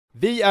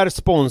Vi är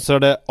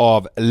sponsrade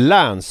av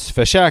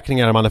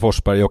Länsförsäkringar, Manne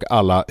Forsberg och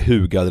alla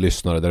hugade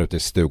lyssnare där ute i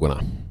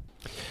stugorna.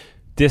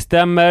 Det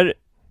stämmer.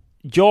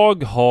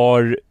 Jag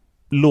har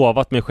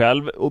lovat mig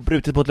själv och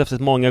brutit mot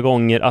löftet många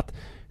gånger att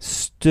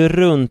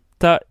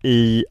strunta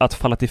i att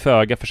falla till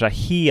föga för så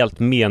här helt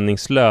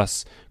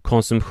meningslös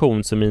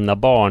konsumtion som mina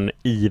barn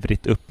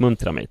ivrigt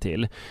uppmuntrar mig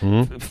till.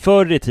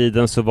 Förr i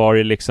tiden så var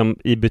det liksom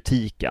i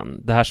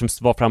butiken, det här som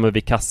var framme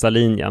vid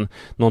kassalinjen,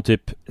 någon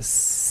typ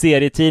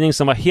serietidning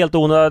som var helt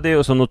onödig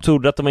och som de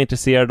trodde att de var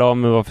intresserade av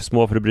men var för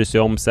små för att bry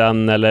sig om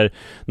sen, eller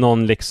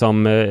någon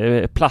liksom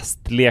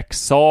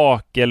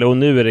plastleksak, eller och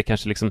nu är det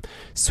kanske liksom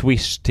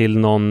Swish till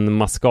någon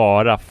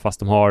mascara fast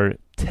de har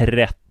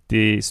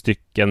 30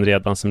 stycken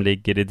redan som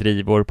ligger i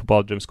drivor på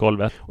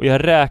badrumsgolvet. Och jag har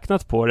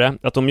räknat på det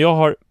att om jag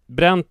har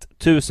bränt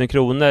 1000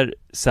 kronor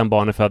sen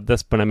barnen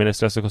föddes på den här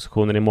meningslösa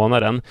konsumtionen i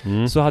månaden,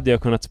 så hade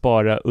jag kunnat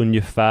spara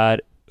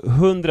ungefär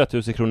 100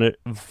 000 kronor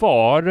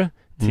var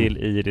till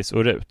Iris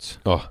och Rut.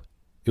 Ja,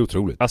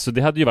 otroligt. Alltså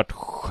det hade ju varit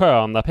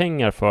sköna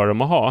pengar för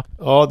dem att ha.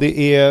 Ja,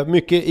 det är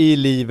mycket i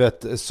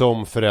livet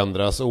som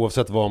förändras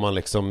oavsett vad man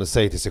liksom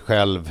säger till sig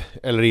själv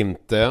eller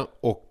inte.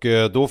 Och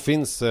då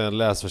finns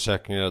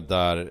Länsförsäkringar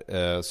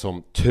där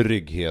som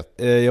trygghet.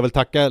 Jag vill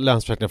tacka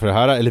Länsförsäkringar för det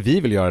här, eller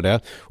vi vill göra det.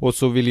 Och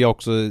så vill jag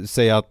också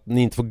säga att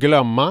ni inte får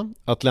glömma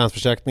att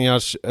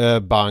Länsförsäkringars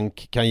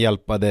bank kan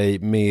hjälpa dig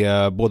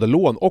med både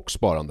lån och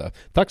sparande.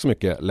 Tack så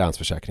mycket,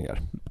 Länsförsäkringar.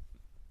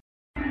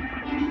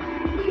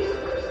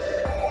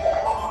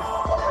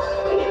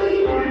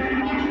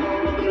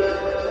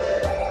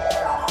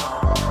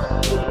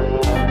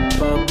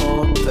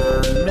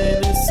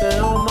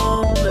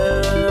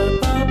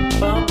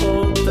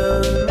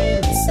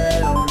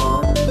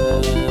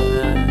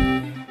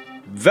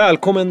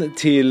 Välkommen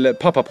till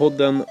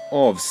Pappapodden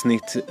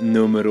avsnitt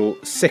nummer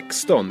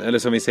 16, eller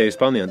som vi säger i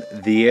Spanien,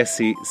 The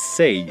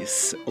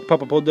Says. Och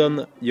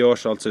Pappapodden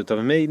görs alltså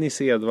utav mig,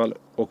 Nisse Edvall,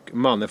 och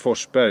Manne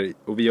Forsberg.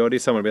 Och vi gör det i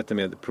samarbete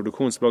med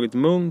produktionsbolaget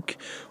Munk.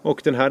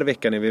 Och den här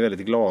veckan är vi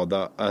väldigt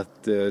glada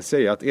att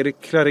säga att Erik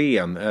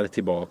Klarén är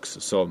tillbaks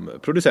som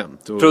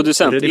producent. Och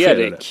producent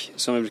Erik,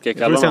 som vi brukar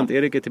kalla honom. Producent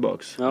Erik är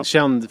tillbaks. Ja.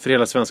 Känd för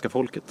hela svenska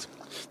folket.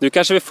 Nu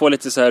kanske vi får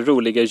lite så här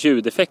roliga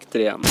ljudeffekter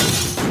igen.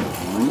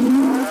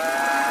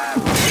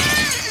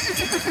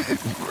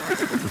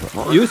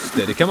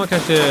 Just det kan man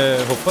kanske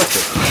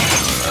hoppas på.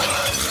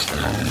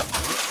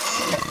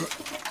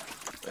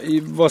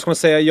 Vad ska man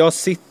säga? Jag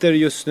sitter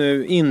just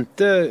nu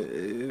inte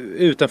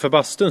utanför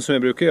bastun som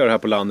jag brukar göra här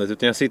på landet,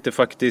 utan jag sitter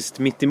faktiskt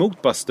mitt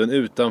emot bastun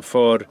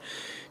utanför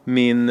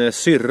min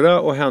syrra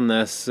och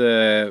hennes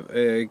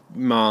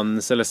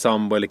mans eller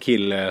sambo eller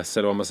killes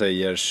eller vad man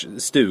säger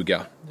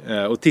stuga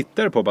och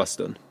tittar på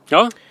bastun.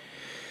 Ja.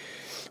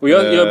 Och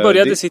jag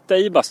började sitta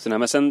i bastun här,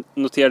 men sen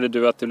noterade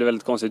du att det blev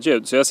väldigt konstigt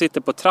ljud. Så jag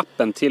sitter på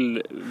trappen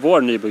till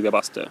vår nybyggda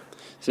bastu. Så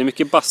det är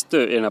mycket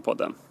bastu i den här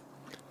podden.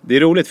 Det är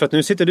roligt för att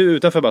nu sitter du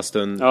utanför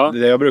bastun,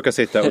 där jag brukar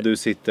sitta, och du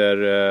sitter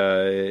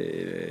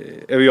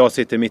och jag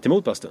sitter mitt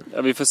emot bastun.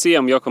 Ja, vi får se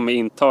om jag kommer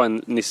inta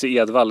en Nisse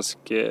Edvallsk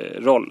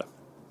roll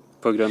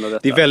på grund av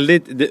detta. Det är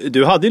väldigt,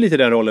 du hade ju lite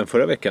den rollen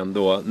förra veckan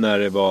då när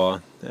det var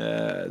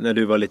när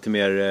du var lite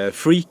mer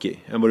freaky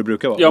än vad du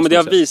brukar vara. Ja, men det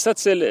har visat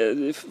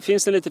sig,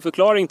 finns det lite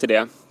förklaring till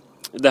det.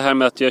 Det här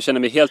med att jag känner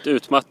mig helt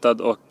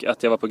utmattad och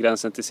att jag var på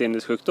gränsen till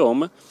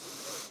sinnessjukdom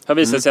har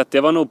visat sig att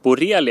det var nog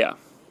borrelia.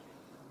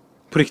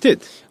 På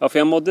riktigt? Ja, för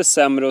jag mådde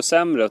sämre och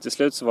sämre och till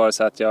slut så var det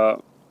så att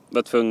jag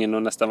var tvungen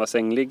att nästan vara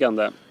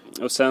sängliggande.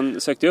 Och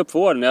sen sökte jag upp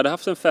vården. Jag hade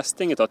haft en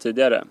fästing ett tag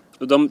tidigare.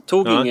 Och de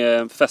tog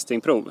inget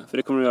fästingprov, för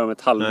det kommer de göra om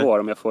ett halvår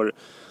om jag får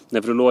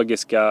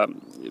neurologiska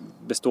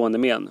bestående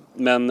men.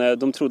 Men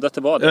de trodde att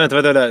det var det.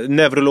 Vänta.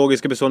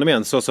 Neurologiska bestående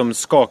men, så som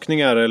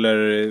skakningar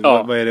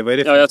eller vad är det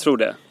för? Ja, jag tror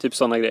det. Typ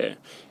sådana grejer.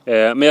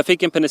 Men jag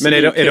fick en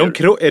penicillin. Men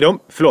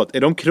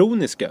är de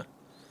kroniska?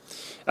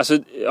 Alltså,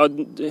 ja,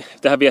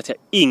 det här vet jag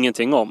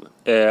ingenting om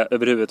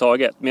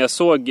överhuvudtaget. Men jag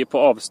såg på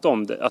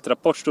avstånd att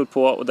rapport stod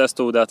på, och där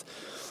stod det att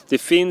det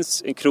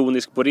finns en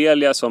kronisk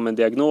borrelia som en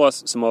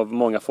diagnos som av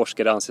många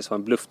forskare anses vara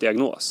en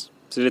bluffdiagnos.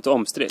 Så det är lite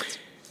omstritt.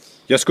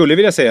 Jag skulle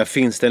vilja säga,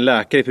 finns det en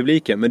läkare i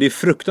publiken? Men det är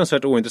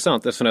fruktansvärt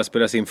ointressant eftersom det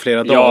spelas in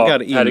flera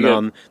dagar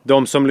innan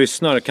de som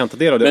lyssnar kan ta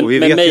del av det. Men, och vi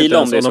vet ju inte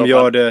ens om de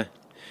gör det.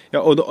 Ja,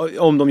 och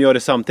om de gör det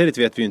samtidigt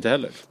vet vi ju inte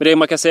heller. Men det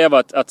man kan säga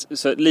var att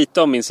så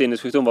lite av min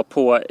sinnessjukdom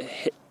var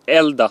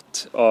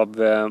eldat av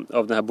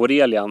den här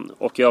borrelian,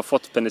 och jag har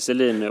fått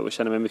penicillin nu och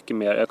känner mig mycket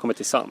mer, jag kommer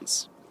till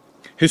sans.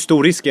 Hur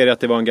stor risk är det att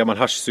det var en gammal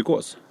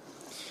haschpsykos?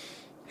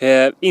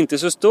 Inte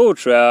så stor,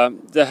 tror jag.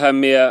 Det här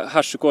med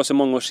haschpsykoser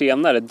många år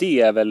senare,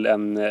 det är väl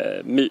en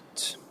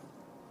myt.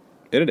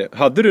 Är det?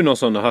 Hade du någon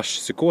sån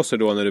haschpsykoser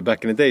då när du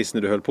back in the days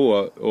när du höll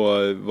på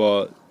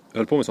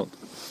med sånt?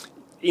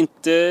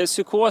 Inte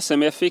psykoser,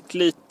 men jag fick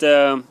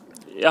lite.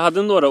 Jag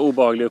hade några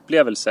obehagliga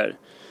upplevelser.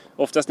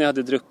 Oftast när jag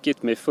hade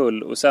druckit mig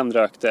full och sen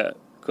rökte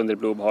kunde det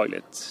bli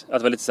obehagligt. Att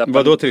det var lite så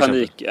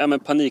här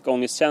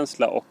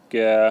panikångestkänsla och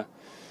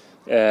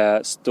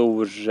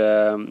stor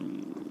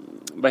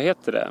vad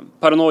heter det?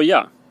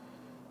 Paranoia.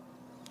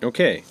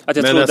 Okej. Att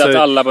jag trodde att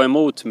alla var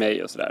emot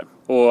mig och sådär.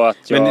 Och att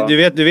jag... Men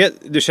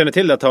du känner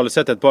till det här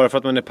talesättet, bara för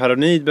att man är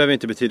paranoid behöver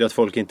inte betyda att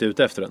folk inte är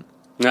ute efter den.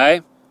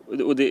 Nej,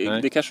 och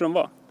det kanske de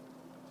var.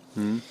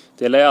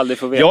 Det lär jag aldrig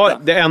få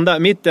veta. Ja,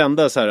 mitt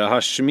enda så här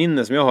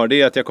haschminne som jag har,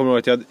 det är att jag kommer ihåg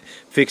att jag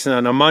fick såna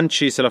här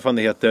munchies eller vad fan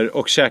det heter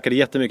och käkade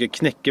jättemycket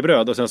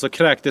knäckebröd och sen så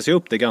kräktes jag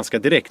upp det ganska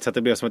direkt så att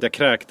det blev som att jag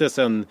kräktes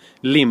en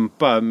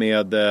limpa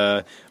med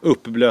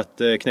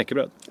uppblött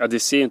knäckebröd. Ja, det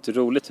ser inte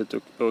roligt ut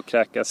att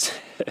kräkas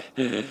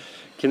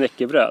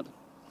knäckebröd.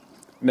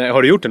 Nej,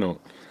 har du gjort det någon gång?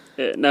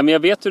 Nej, men jag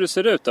vet hur det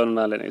ser ut av någon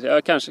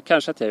anledning.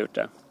 Kanske att jag har gjort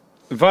det.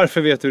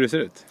 Varför vet du hur det ser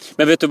ut?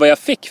 Men vet du vad jag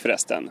fick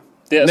förresten?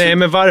 Nej,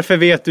 men varför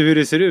vet du hur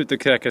det ser ut att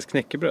kräkas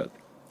knäckebröd?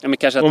 Ja, men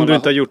kanske att om du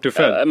inte har gjort det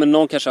själv. Men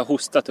någon kanske har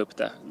hostat upp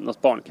det.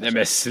 Något barn kanske. Nej,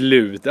 men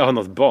slut. Jag har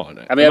något barn.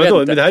 Ja, men jag vet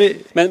inte. Men, det här är...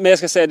 men jag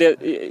ska säga det.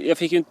 Jag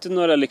fick ju inte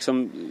några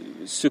liksom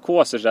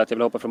psykoser så att jag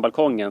ville hoppa från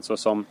balkongen så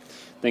som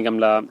den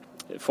gamla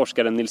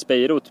forskaren Nils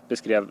Bejerot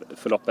beskrev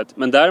förloppet.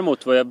 Men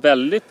däremot var jag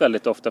väldigt,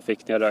 väldigt ofta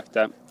fick när jag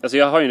rökte. Alltså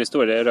jag har ju en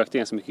historia. Jag rökte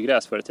ganska mycket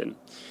gräs förr i tiden.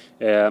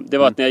 Det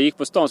var att när jag gick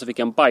på stan så fick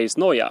jag en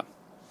bajsnoja.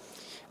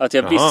 Att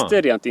jag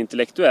visste rent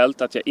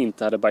intellektuellt att jag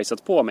inte hade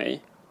bajsat på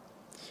mig.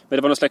 Men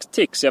det var någon slags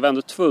tick så jag var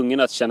ändå tvungen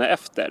att känna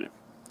efter.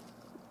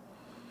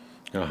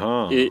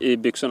 I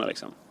byxorna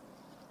liksom.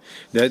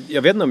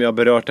 Jag vet inte om jag har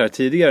berört det här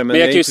tidigare. Men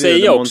jag kan ju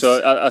säga också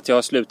att jag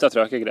har slutat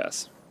röka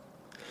gräs.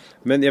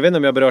 Men jag vet inte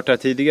om jag har berört det här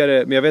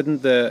tidigare. Men jag vet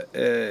inte.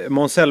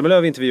 Måns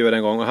Zelmerlöw intervjuade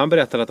en gång och han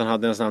berättade att han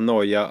hade en sån här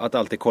noja att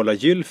alltid kolla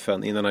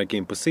gylfen innan han gick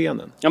in på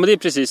scenen. Ja, men det är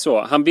precis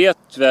så. Han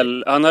vet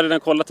väl, han har redan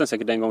kollat den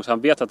säkert en gång så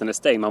han vet att den är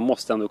stängd. Man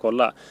måste ändå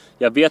kolla.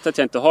 Jag vet att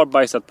jag inte har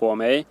bajsat på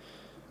mig.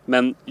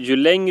 Men ju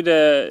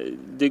längre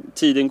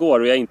tiden går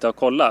och jag inte har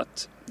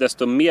kollat,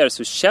 desto mer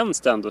så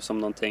känns det ändå som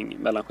någonting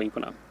mellan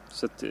skinkorna.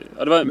 Så att,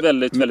 ja, det var en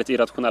väldigt, väldigt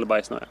irrationell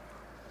bajsnoja.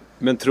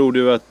 Men tror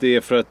du att det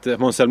är för att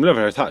Måns Zelmerlöw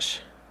har ett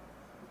hasch?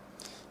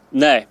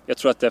 Nej, jag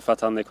tror att det är för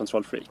att han är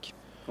kontrollfreak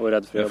och är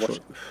rädd för att göra bort.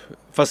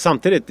 Fast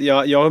samtidigt,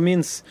 jag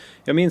minns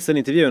en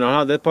intervju när han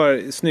hade ett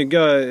par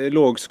snygga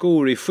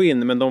lågskor i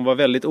skinn, men de var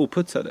väldigt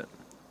oputsade.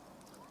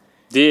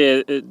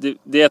 Det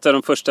är ett av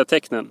de första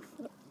tecknen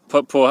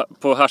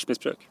på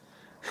haschmissbruk.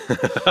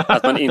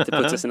 Att man inte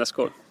putsar sina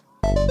skor.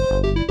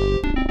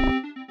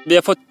 Vi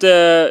har fått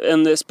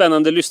en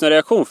spännande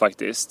lyssnarreaktion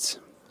faktiskt.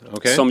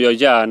 Okay. Som jag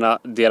gärna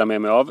delar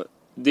med mig av.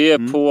 Det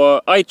är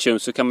på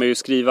iTunes så kan man ju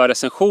skriva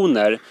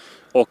recensioner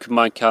och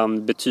man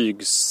kan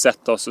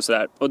betygsätta oss och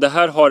sådär. Och det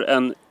här har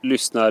en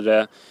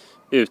lyssnare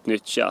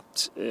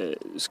utnyttjat.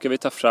 Ska vi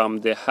ta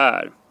fram det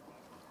här?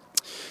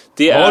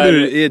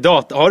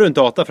 Har du en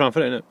data framför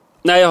dig nu?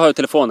 Nej, jag har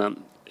telefonen.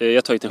 Jag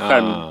har tagit en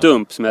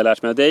skärmdump som jag har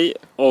lärt mig av dig.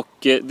 Och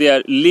det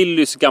är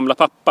Lillys gamla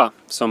pappa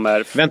som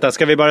är... Vänta,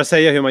 ska vi bara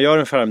säga hur man gör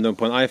en skärmdump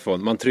på en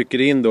iPhone? Man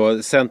trycker in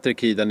då center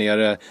key där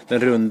nere,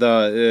 den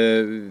runda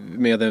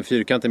med en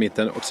fyrkant i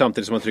mitten. Och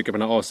samtidigt som man trycker på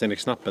den här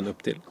avstängningsknappen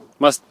upp till.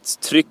 Man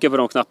trycker på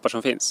de knappar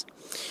som finns.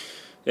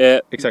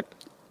 Exakt.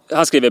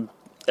 Han skriver...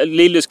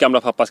 Lillys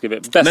gamla pappa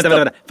skriver...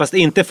 Vänta. Fast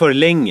inte för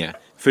länge.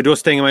 För då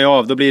stänger man ju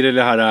av. Då blir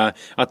det här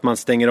att man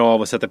stänger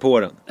av och sätter på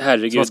den.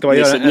 Herregud,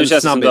 nu känns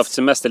det som du har haft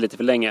semester lite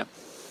för länge.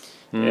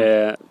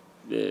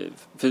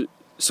 För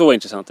så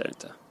intressant är det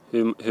inte.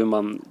 Hur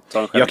man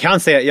tar en skärm. Jag kan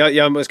säga,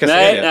 jag ska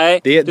säga det.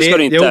 Nej, det ska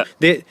du inte.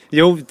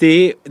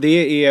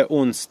 Det är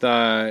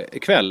onsdag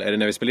kväll är det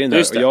när vi spelar in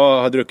det. Och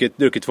jag har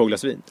druckit 2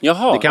 glas vin.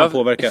 Jaha, det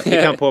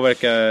kan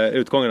påverka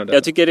utgången av det.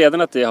 Jag tycker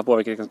redan att det har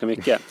påverkat ganska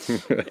mycket.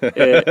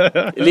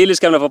 Lillys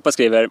gamla pappa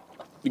skriver: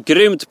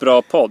 grymt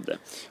bra podd.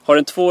 Har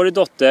en 2-årig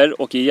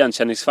dotter och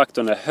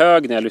igenkänningsfaktorn är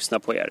hög när jag lyssnar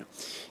på er.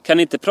 Kan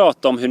inte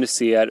prata om hur ni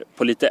ser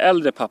på lite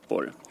äldre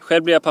pappor.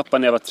 Själv blev jag pappa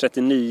när jag var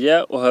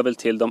 39 och hör väl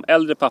till de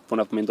äldre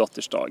papporna på min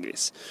dotters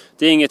dagis.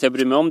 Det är inget jag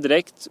bryr mig om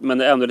direkt,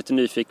 men är ändå lite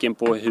nyfiken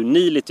på hur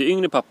ni lite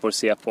yngre pappor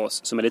ser på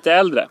oss som är lite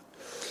äldre.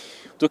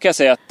 Då kan jag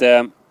säga att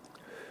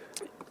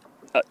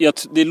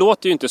det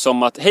låter ju inte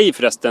som att... Hej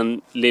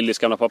förresten, Lillys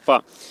gamla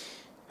pappa.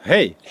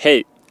 Hej.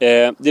 Hej.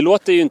 Det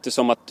låter ju inte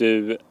som att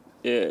du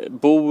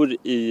bor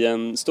i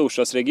en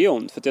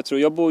storstadsregion. För att jag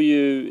tror jag bor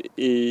ju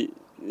i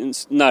en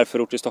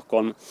närförort i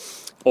Stockholm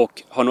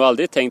och har nog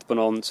aldrig tänkt på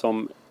någon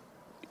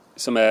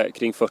som är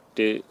kring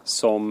 40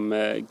 som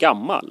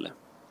gammal.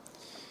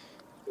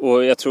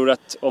 Och jag tror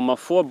att om man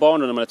får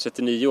barn när man är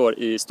 39 år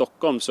i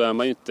Stockholm så är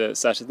man ju inte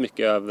särskilt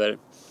mycket över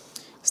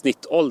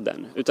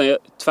snittåldern. Utan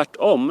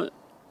tvärtom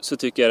så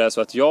tycker jag det är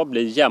så att jag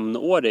blir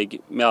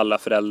jämnårig med alla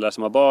föräldrar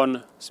som har barn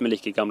som är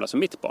lika gamla som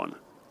mitt barn.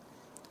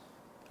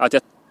 Att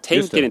jag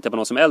tänker inte på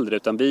någon som är äldre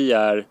utan vi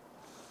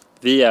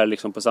är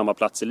liksom på samma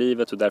plats i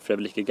livet och därför är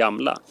vi lika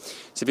gamla.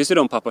 Så finns det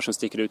de pappor som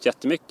sticker ut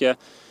jättemycket.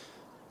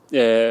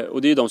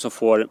 Och det är ju de som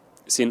får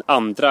sin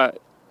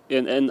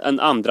en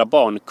andra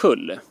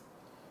barnkull.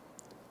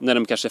 När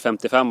de kanske är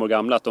 55 år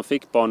gamla. Att de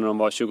fick barn när de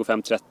var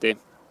 25-30.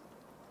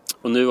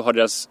 Och nu har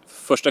deras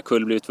första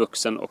kull blivit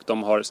vuxen och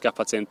de har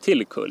skaffat sig en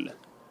till kull.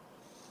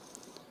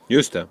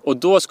 Just det. Och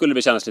då skulle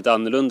det kännas lite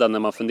annorlunda när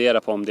man funderar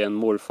på om det är en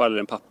morfar eller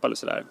en pappa eller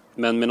sådär.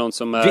 Men med någon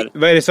som är...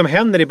 Vad är det som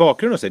händer i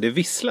bakgrunden hos dig? Det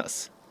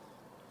visslas.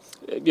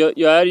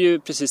 Jag är ju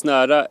precis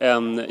nära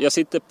jag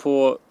sitter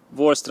på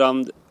vår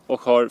strand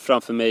och har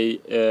framför mig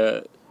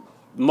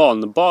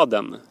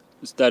Malmbaden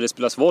där det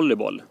spelas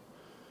volleyboll.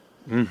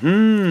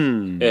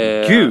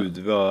 Gud,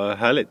 vad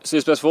härligt. Så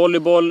det spelas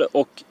volleyboll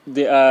och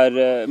det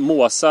är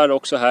måsar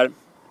också här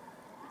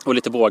och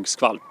lite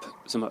vågskvalp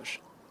som hörs.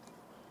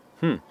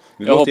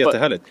 Det låter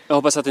jättehärligt. Jag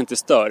hoppas att det inte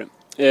stör.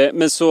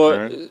 Men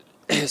så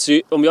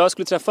om jag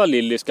skulle träffa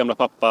Lillys gamla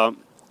pappa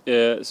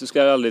så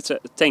skulle jag aldrig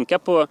tänka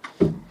på...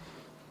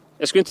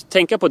 Jag skulle inte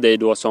tänka på dig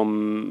då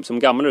som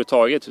gammal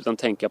överhuvudtaget, utan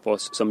tänka på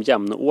oss som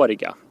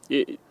jämnåriga.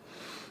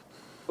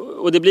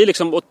 Och det blir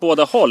liksom åt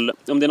båda håll.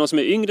 Om det är någon som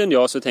är yngre än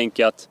jag så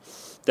tänker jag att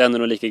den är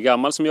nog lika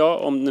gammal som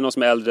jag. Om det är någon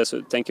som är äldre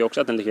så tänker jag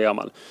också att den är lika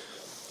gammal.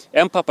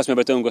 En pappa som jag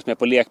börjat umgås med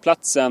på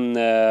lekplatsen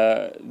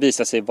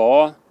visade sig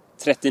vara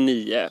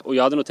 39. Och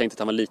jag hade nog tänkt att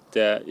han var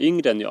lite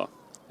yngre än jag.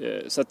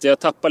 Så att jag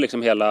tappar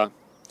liksom hela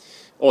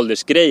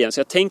åldersgrejen. Så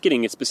jag tänker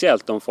inget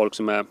speciellt om folk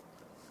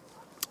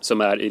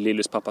som är i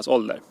Lillys pappas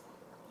ålder.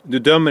 Du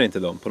dömer inte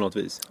dem på något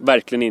vis?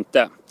 Verkligen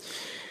inte.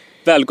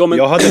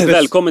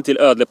 Välkommen till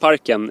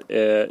Ödleparken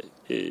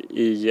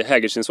i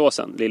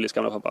Hägerstensåsen, Lillys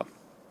gamla pappa.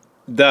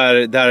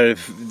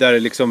 Där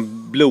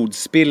liksom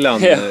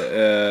blodspillan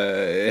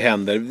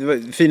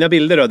händer. Fina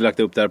bilder du hade lagt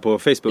upp där på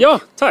Facebook. Ja,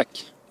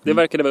 tack. Det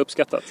verkade vara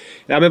uppskattat.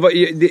 Ja, men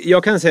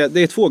jag kan säga,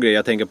 det är 2 grejer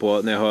jag tänker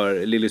på när jag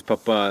hör Lillys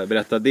pappa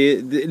berätta. Det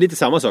är lite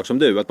samma sak som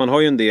du. Att man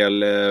har ju en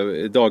del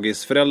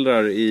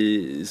dagisföräldrar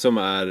som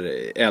är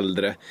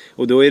äldre.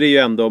 Och då är det ju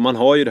ändå, man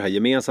har ju det här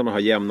gemensamma, man har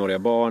jämnåriga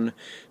barn.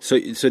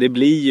 Så det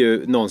blir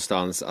ju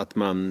någonstans att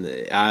man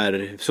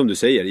är, som du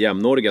säger,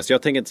 jämnåriga. Så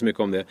jag tänker inte så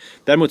mycket om det.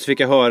 Däremot fick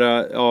jag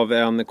höra av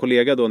en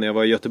kollega då när jag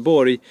var i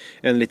Göteborg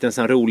en liten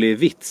sån rolig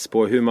vits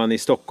på hur man i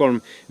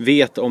Stockholm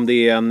vet om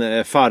det är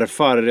en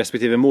farfar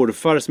respektive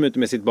morfar som är ute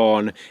med sitt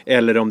barn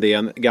eller om det är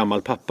en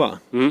gammal pappa.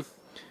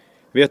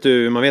 Vet du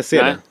hur man vet se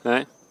det?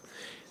 Nej.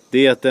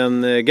 Det är att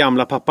den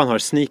gamla pappan har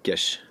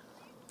sneakers.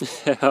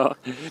 Ja,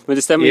 men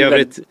det stämmer ju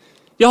övrigt...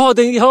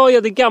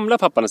 det gamla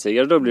pappan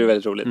säger, då blir det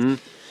väldigt roligt.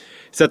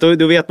 Så att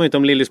då vet man inte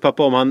om Lillys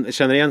pappa, om han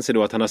känner igen sig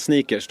då att han har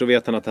sneakers, då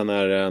vet han att han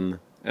är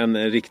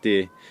en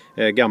riktig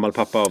gammal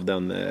pappa av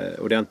den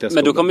ordentliga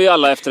skolan. Men då kommer ju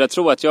alla efter att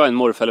tro att jag är en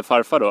morfar eller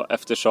farfar då,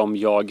 eftersom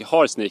jag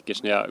har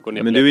sneakers när jag går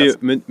ner på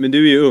lekplatsen. Men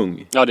du är ju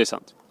ung. Ja, det är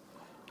sant.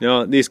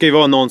 Ja, det ska ju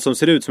vara någon som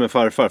ser ut som en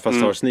farfar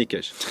fast har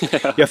sneakers.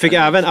 Jag fick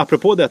även,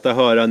 apropå detta,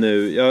 höra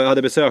nu. Jag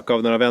hade besök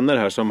av några vänner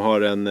här som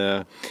har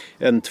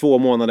en 2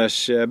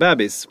 månaders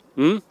bebis.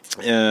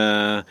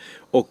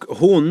 Och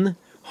hon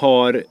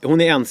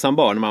är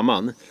ensambarn,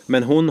 mamman.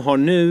 Men hon har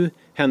nu,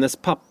 hennes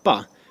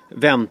pappa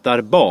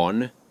väntar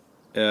barn.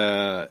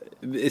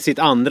 Sitt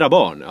andra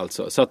barn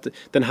alltså. Så att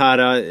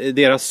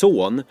deras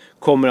son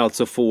kommer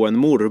alltså få en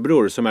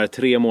morbror som är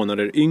 3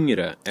 månader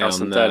yngre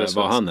än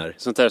vad han är.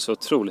 Sånt där är så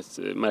otroligt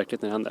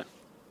märkligt när det händer.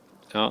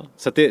 Ja,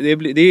 så att det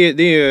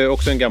är ju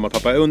också en gammal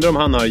pappa. Jag undrar om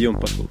han har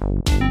gympaskor.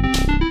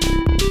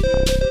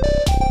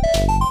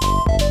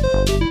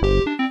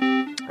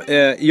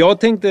 Jag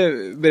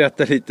tänkte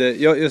berätta lite.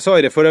 Jag sa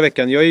ju det förra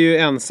veckan. Jag är ju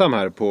ensam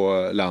här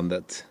på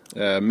landet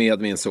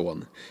med min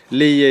son.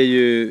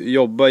 Li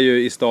jobbar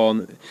ju i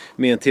stan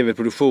med en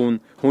tv-produktion.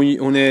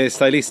 Hon är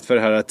stylist för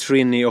det här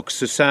Trini och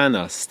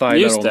Susanna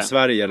stylar om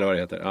Sverige eller vad det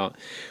heter. Ja.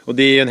 Och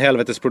det är en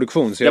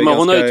helvetesproduktion. Så men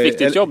hon har ju ett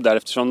viktigt jobb där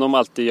eftersom de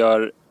alltid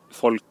gör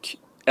folk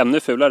ännu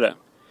fulare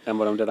än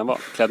vad de redan var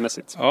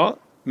klädmässigt. Ja.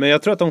 Men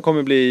jag tror att de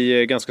kommer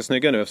bli ganska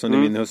snygga nu eftersom det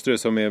är min hustru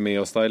som är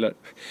med och stylar.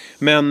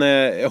 Men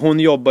hon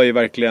jobbar ju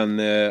verkligen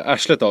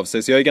arslet av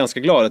sig. Så jag är ganska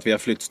glad att vi har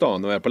flytt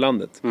stan och är på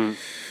landet.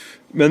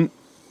 Men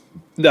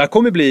det här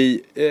kommer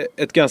bli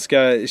ett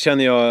ganska,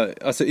 känner jag,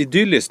 alltså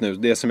idylliskt nu,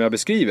 det som jag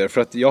beskriver.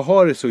 För att jag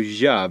har det så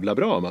jävla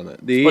bra, man. Och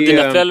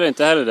dina föräldrar är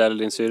inte heller där, eller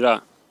din syra?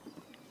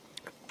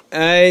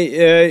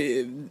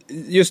 Nej,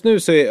 just nu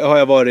så har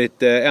jag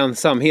varit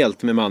ensam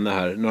helt med Manne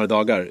här några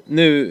dagar.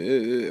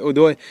 Nu, och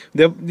då,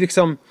 det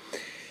liksom...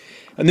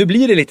 Nu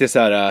blir det lite så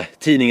här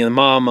tidningen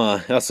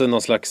Mama, alltså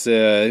någon slags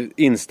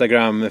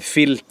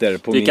Instagram-filter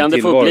på min tillvaro. Det kan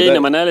det få bli när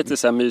man är lite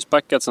så här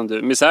myspackad som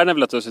du. Misären är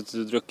väl att du har suttit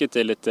och druckit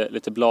dig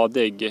lite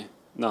bladig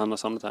när han har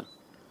samlat här.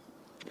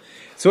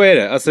 Så är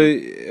det. Alltså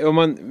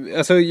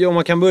om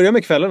man kan börja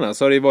med kvällarna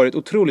så har det varit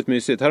otroligt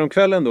mysigt.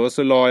 Häromkvällen då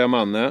så la jag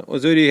Manne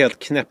och så är det ju helt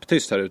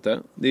knäpptyst här ute.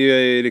 Det är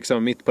ju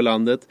liksom mitt på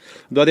landet.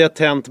 Då hade jag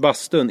tänt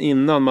bastun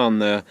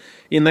innan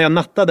jag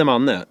nattade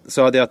Manne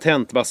så hade jag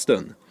tänt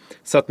bastun.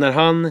 Så att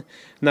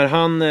när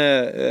han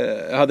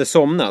hade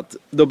somnat,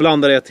 då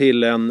blandade jag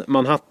till en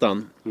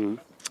Manhattan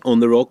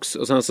on the rocks.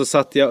 Och sen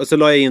så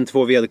la jag in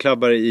 2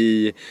 vedklabbar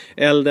i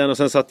elden. Och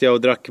sen satt jag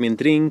och drack min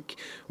drink.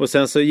 Och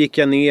sen så gick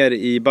jag ner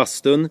i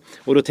bastun.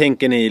 Och då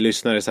tänker ni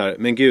lyssnare så här: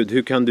 men gud,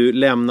 hur kan du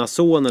lämna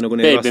sonen och gå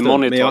ner i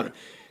bastun?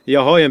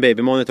 Jag har ju en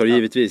babymonitor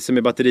givetvis som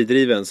är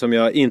batteridriven, som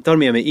jag inte har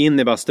med mig in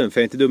i bastun, för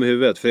jag är inte dum i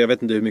huvudet, för jag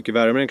vet inte hur mycket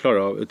värme den klarar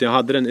av, utan jag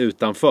hade den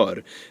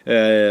utanför.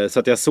 Så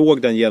att jag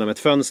såg den genom ett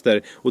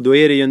fönster, och då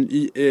är det ju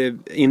en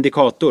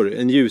indikator,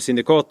 en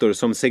ljusindikator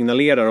som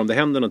signalerar om det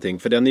händer någonting,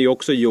 för den är ju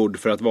också gjord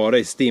för att vara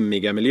i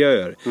stimmiga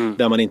miljöer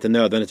där man inte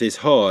nödvändigtvis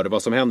hör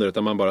vad som händer,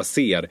 utan man bara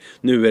ser,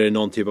 nu är det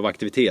någon typ av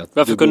aktivitet.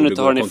 Varför kunde du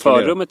inte ha den i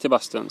förrummet till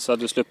bastun, så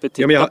hade du sluppit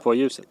titta på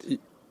ljuset?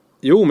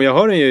 Jo, men jag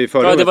har den ju i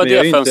förrummet. Ja, det var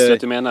men det fönstret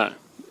inte... du menar.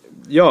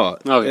 Ja,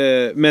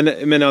 okay.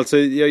 Men alltså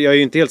jag är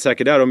ju inte helt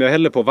säker där. Om jag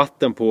häller på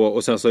vatten på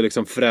och sen så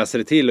liksom fräser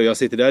det till och jag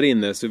sitter där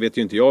inne, så vet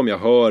ju inte jag om jag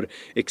hör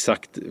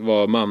exakt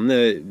vad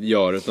Manne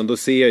gör, utan då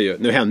ser jag ju,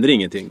 nu händer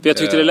ingenting. För jag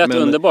tyckte det lät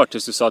underbart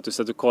tills du sa att du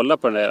satt och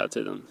kollade på den där hela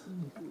tiden.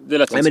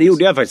 Nej, men det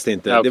gjorde jag faktiskt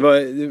inte. Ja,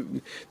 okay.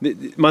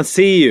 Man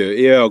ser ju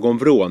i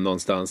ögonvrån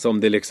någonstans om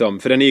det liksom,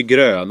 för den är ju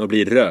grön och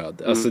blir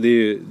röd. Alltså det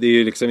är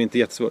ju liksom inte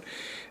jättesvårt.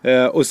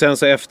 Och sen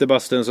så efter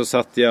bastun så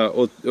satt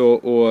jag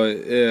och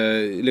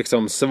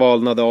liksom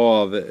svalnade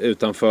av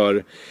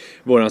utanför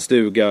våran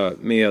stuga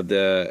med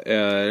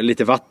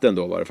lite vatten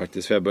då var det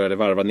faktiskt, för jag började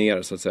varva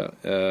ner så att säga.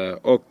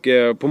 Och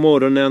på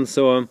morgonen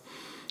så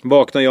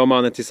vaknade jag och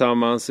mannen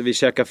tillsammans, vi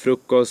käkade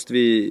frukost,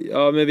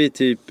 vi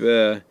typ...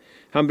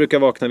 Han brukar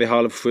vakna vid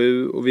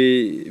 6:30 och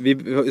vi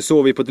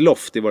sover på ett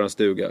loft i våran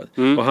stuga.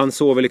 Och han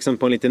sover liksom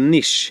på en liten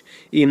nisch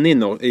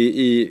inne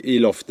i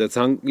loftet. Så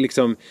han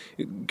liksom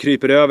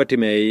kryper över till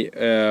mig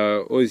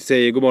och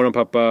säger god morgon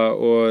pappa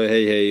och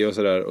hej och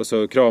sådär. Och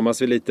så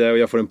kramas vi lite och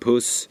jag får en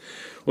puss.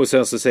 Och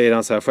sen så säger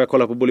han så här, får jag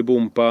kolla på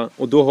Bolibompa?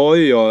 Och då har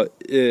ju jag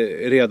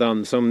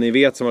redan, som ni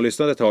vet som har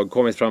lyssnat ett tag,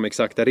 kommit fram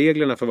exakta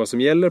reglerna för vad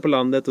som gäller på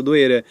landet. Och då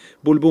är det,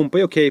 Bolibompa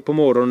är okej på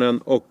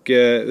morgonen och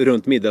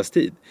runt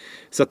middagstid.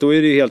 Så att då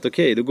är det helt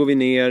okej. Då går vi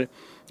ner,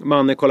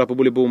 mannen kollar på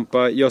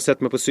Bolibompa, jag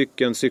sätter mig på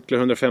cykeln, cyklar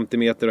 150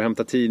 meter och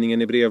hämtar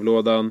tidningen i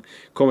brevlådan,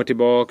 kommer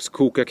tillbaks,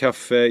 kokar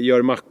kaffe,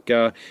 gör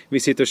macka, vi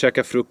sitter och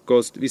käkar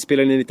frukost, vi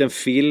spelar in en liten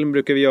film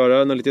brukar vi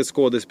göra, något litet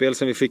skådespel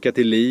som vi skickar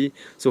till Li,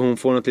 så hon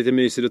får något lite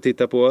mysigt att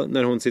titta på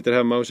när hon sitter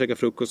hemma och käkar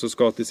frukost och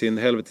ska till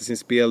sin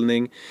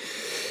spelning.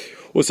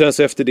 Och sen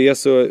så efter det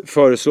så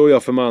föreslår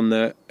jag för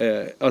Manne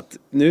att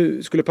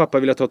nu skulle pappa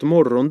vilja ta ett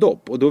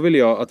morgondopp, och då vill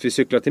jag att vi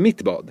cyklar till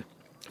mitt bad.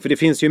 För det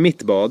finns ju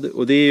mitt bad,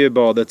 och det är ju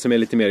badet som är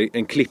lite mer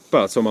en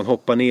klippa som man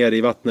hoppar ner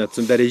i vattnet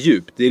som där det är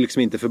djupt. Det är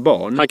liksom inte för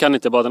barn. Han kan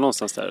inte bada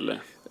någonstans där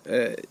eller?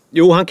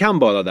 Jo, han kan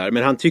bada där,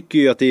 men han tycker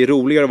ju att det är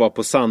roligare att vara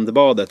på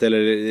sandbadet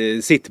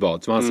eller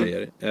sittbad som han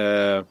säger.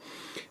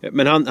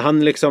 Men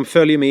han liksom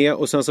följer med,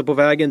 och sen så på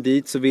vägen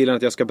dit så vill han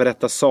att jag ska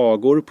berätta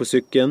sagor på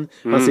cykeln.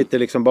 Han sitter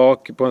liksom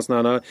bak på en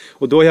sån här,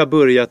 och då har jag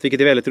börjat,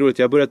 vilket är väldigt roligt,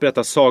 jag har börjat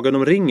berätta Sagan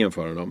om ringen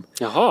för honom.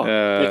 Jaha,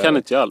 det kan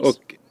inte jag alls.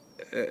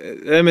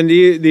 Nej, men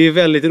det är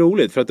väldigt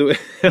roligt, för att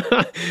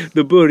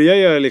då börjar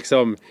jag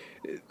liksom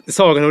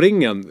Sagan om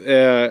ringen,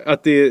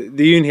 att det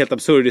är ju en helt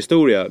absurd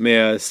historia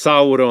med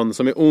Sauron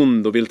som är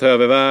ond och vill ta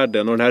över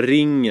världen, och den här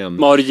ringen.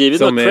 Men har du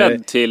givit något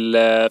cred till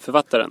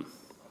författaren?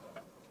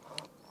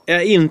 Jag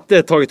har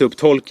inte tagit upp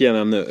Tolkien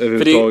ännu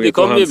överhuvudtaget. För det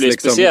kommer ju bli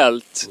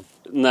speciellt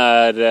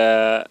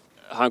när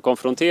han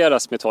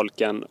konfronteras med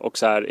Tolkien och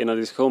så här i en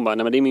diskussion bara,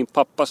 nej men det är min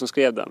pappa som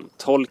skrev den.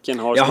 Tolkien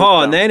har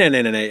Jaha,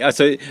 nej.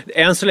 Alltså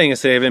än så länge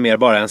så är det väl mer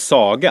bara en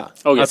saga.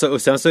 Okay.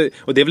 Alltså,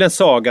 och det är väl en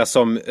saga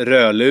som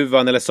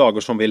Rödluvan eller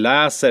sagor som vi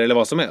läser eller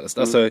vad som helst.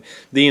 Alltså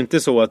det är inte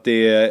så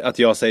att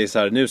jag säger så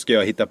här, nu ska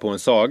jag hitta på en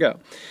saga.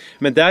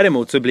 Men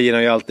däremot så blir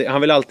han ju alltid,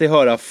 han vill alltid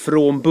höra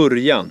från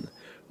början.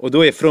 Och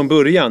då är från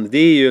början, det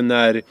är ju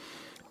när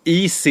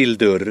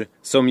Isildur,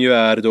 som ju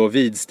är då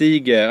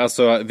Vidstige,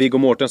 alltså Viggo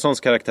Mortensons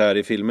karaktär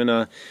i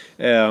filmerna,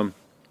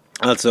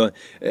 alltså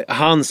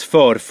hans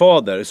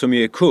förfader som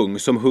ju är kung,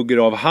 som hugger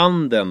av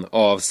handen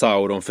av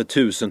Sauron för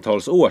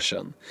tusentals år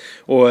sedan.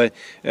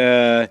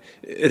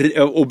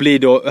 Och blir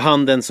då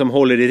handen som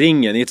håller i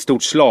ringen i ett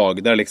stort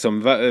slag där liksom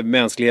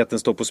mänskligheten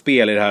står på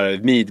spel i det här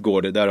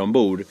Midgård där de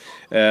bor.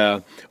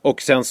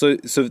 Och sen så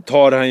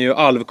tar han ju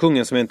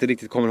alvkungen, som jag inte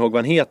riktigt kommer ihåg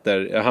vad han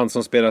heter, han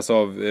som spelas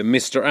av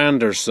Mr.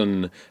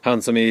 Anderson,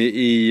 han som är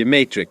i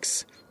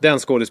Matrix, den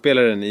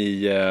skådespelaren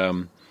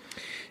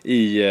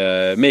i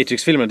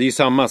Matrix-filmen, det är ju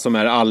samma som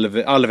är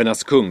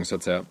alvernas kung så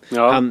att säga.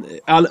 Ja.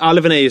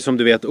 Alverna är ju som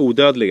du vet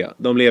odödliga.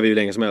 De lever ju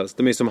länge som helst.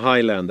 De är som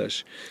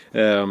Highlanders.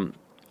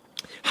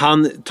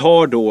 Han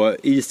tar då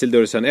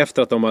Isildur sen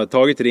efter att de har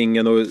tagit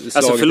ringen och slagit.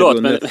 Alltså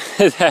förlåt, men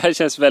det här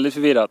känns väldigt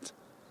förvirrat.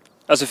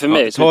 Alltså för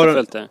mig som inte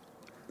följt det.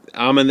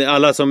 Ja, men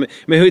alla som,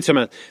 men hur som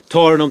helst,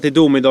 tar honom till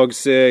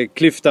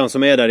domedagsklyftan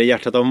som är där i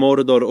hjärtat av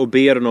Mordor och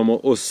ber honom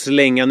att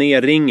slänga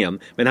ner ringen.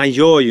 Men han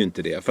gör ju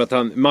inte det, för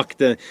att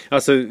makten,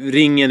 alltså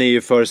ringen är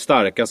ju för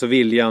stark, alltså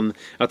viljan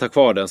att ha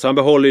kvar den. Så han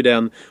behåller ju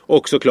den,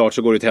 och såklart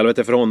så går det till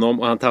helvete för honom,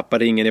 och han tappar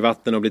ringen i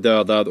vatten och blir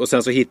dödad, och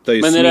sen så hittar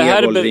ju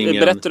Smeagol ringen. Men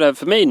berättar du det här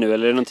för mig nu,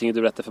 eller är det någonting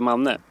du berättar för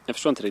Manne? Jag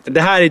förstår inte riktigt.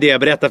 Det här är det jag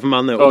berättar för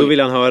Manne, och då vill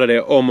han höra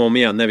det om och om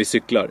igen när vi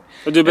cyklar.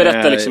 Och du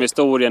berättar liksom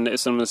historien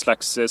som en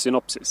slags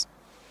synopsis.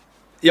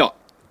 Ja,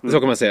 så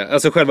kan man säga.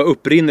 Alltså själva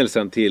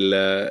upprinnelsen till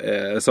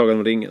Sagan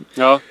om ringen.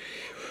 Ja.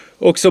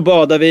 Och så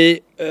badar vi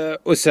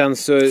och sen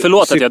så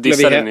förlåt att jag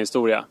dissade din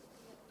historia.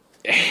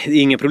 Det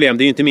är inget problem,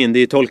 det är ju inte min, det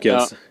är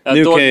Tolkiens. Ja.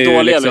 Nu kan jag ju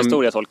dålig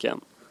historia, Tolkien.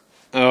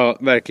 Ja,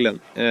 verkligen.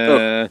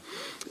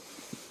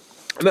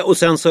 Och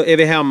sen så är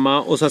vi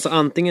hemma och sen så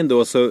antingen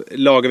då så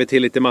lagar vi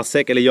till lite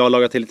matsäck, eller jag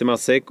lagar till lite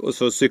matsäck, och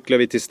så cyklar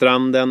vi till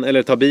stranden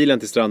eller tar bilen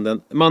till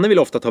stranden. Mannen vill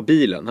ofta ta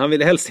bilen, han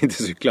vill helst inte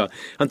cykla.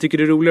 Han tycker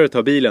det är roligare att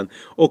ta bilen.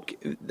 Och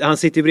han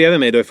sitter bredvid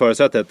mig då i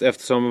förarsätet,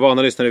 eftersom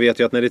vana lyssnare vet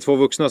ju att när det är två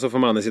vuxna så får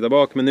mannen sitta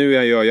bak, men nu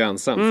är jag ju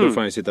ensam, så då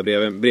får han sitta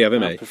bredvid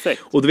mig.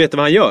 Perfekt. Och då vet du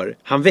vad han gör?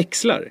 Han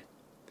växlar.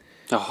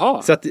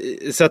 Jaha.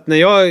 Så att när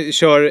jag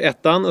kör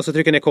ettan och så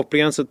trycker jag ner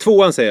kopplingen, så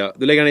tvåan säger jag,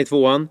 då lägger han i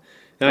tvåan.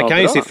 Han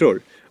kan ju siffror.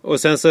 Och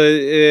sen så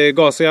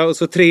gasar jag, och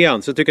så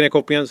trean, så trycker jag ner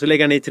kopplingen, så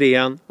lägger han i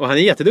trean. Och han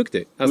är jätteduktig.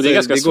 Alltså, men det är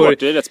ganska svårt,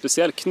 det är ett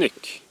speciellt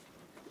knyck.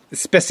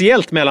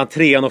 Speciellt mellan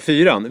trean och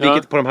fyran,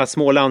 vilket på de här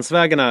små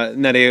landsvägarna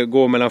när det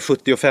går mellan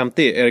 70 och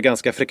 50 är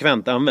ganska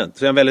frekvent använt.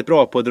 Så jag är väldigt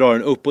bra på att dra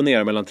den upp och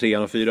ner mellan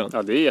trean och fyran.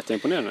 Ja, det är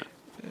jätteimponerande.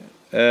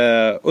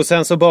 Och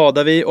sen så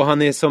badar vi, och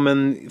han är som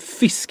en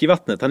fisk i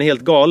vattnet. Han är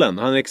helt galen.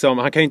 Han, liksom,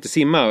 han kan ju inte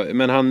simma,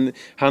 men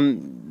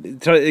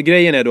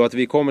grejen är då att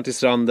vi kommer till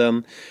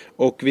stranden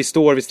och vi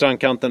står vid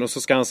strandkanten, och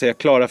så ska han säga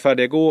klara,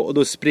 färdiga, gå, och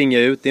då springer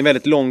jag ut. Det är en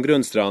väldigt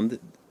långgrund strand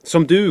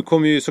som du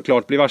kommer ju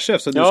såklart bli varse,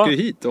 så du ska ju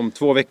hit om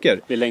 2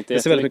 veckor.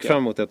 Jag ser väldigt mycket fram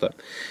emot detta.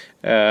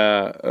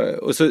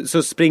 Och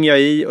så springer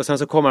jag i, och sen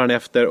så kommer han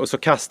efter, och så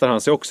kastar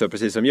han sig också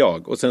precis som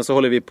jag, och sen så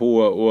håller vi på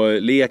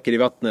och leker i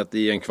vattnet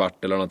i en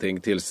kvart eller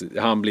någonting tills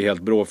han blir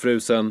helt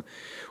bråfrusen.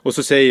 Och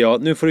så säger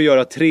jag, nu får du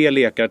göra 3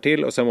 lekar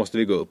till och sen måste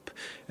vi gå upp.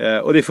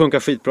 Och det funkar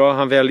skitbra,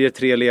 han väljer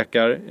 3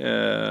 lekar.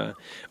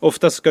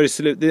 Oftast ska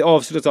det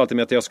avslutas alltid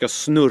med att jag ska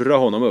snurra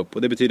honom upp,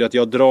 och det betyder att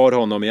jag drar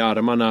honom i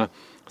armarna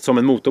som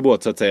en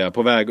motorbåt så att säga,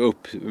 på väg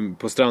upp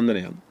på stranden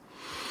igen.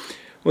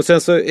 Och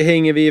sen så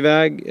hänger vi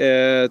iväg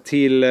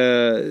till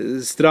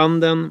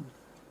stranden.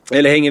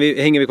 Eller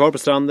hänger vi kvar på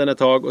stranden ett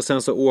tag. Och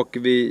sen så åker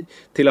vi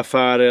till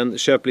affären,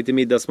 köper lite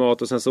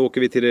middagsmat. Och sen så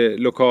åker vi till det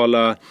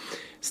lokala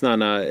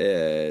snarna.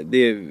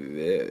 Det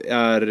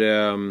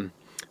är,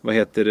 vad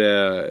heter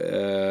det,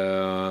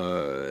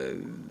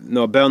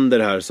 några bönder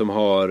här som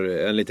har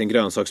en liten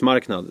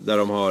grönsaksmarknad.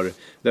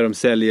 Där de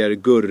säljer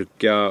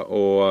gurka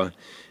och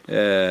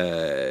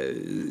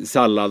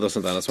sallad och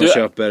sånt där som man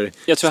köper.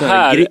 Jag tror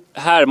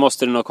här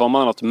måste det nog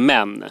komma något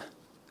men.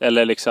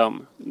 Eller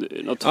liksom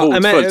något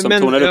hotfullt som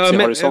tonar upp sig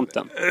i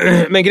horisonten.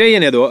 Men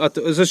grejen är då att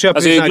så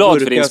köper vi sån här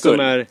gurka som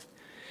är.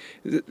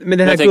 Men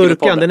den här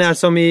gurkan, den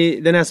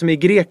är som i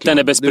Grekland. Den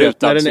är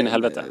besprutad sin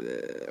helvete.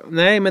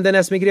 Nej, men den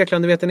är som i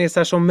Grekland, du vet, den är så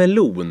här som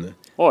melon.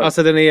 Oj.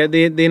 Alltså det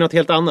är något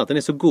helt annat. Den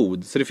är så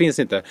god, så det finns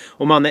inte.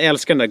 Och mannen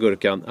älskar den där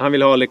gurkan. Han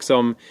vill ha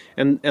liksom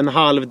en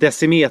halv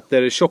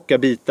decimeter tjocka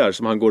bitar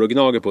som han går och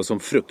gnager på som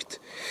frukt.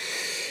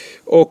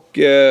 Och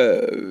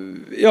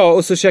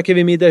och så käkar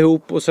vi middag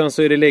ihop, och sen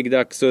så är det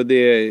läggdags, och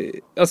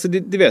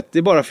du vet,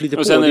 det bara flyter på.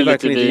 Och sen är det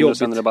verkligen lite inte vin, jobbigt. och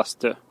sen är det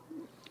bastu.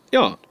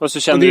 Ja. Och så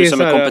känner du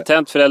som en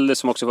kompetent förälder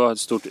som också får ett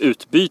stort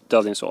utbyte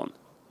av din son.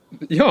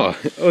 Ja,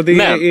 och det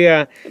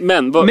är...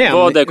 Men vad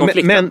är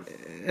konflikten?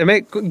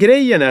 Men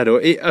grejen är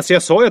då, alltså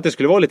jag sa ju att det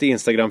skulle vara lite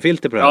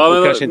Instagram-filter på det här.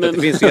 Och kanske inte att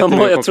det finns jättemånga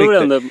konflikter.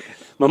 Jag tror ändå,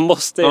 man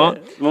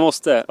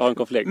måste ha en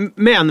konflikt.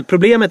 Men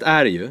problemet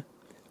är ju,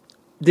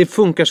 det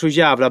funkar så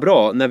jävla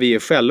bra när vi är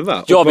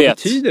själva. Vad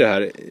betyder det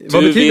här?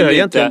 Vad betyder det här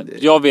egentligen?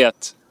 Jag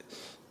vet.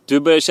 Du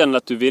börjar känna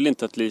att du vill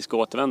inte att Li ska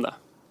återvända.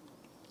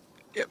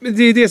 Ja, men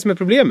det är det som är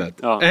problemet.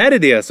 Ja. Är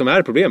det som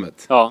är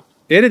problemet? Ja.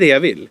 Är det jag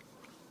vill?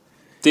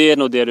 Det är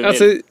nog det du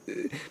vill.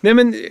 Nej,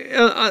 men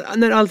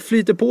när allt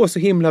flyter på så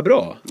himla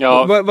bra.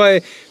 Ja.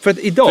 För att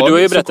idag... För du har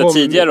ju berättat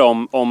tidigare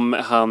om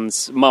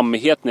hans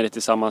mammighet när det är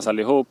tillsammans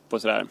allihop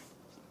och sådär.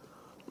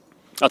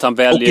 Att han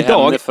väljer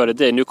henne före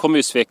dig. Nu kommer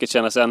ju sveket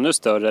kännas ännu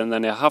större när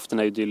ni har haft den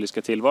här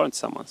idylliska tillvaron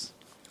tillsammans.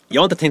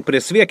 Jag har inte tänkt på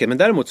det sveket, men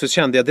däremot så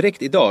kände jag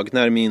direkt idag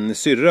när min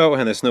syrra och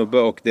hennes snubbe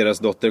och deras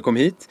dotter kom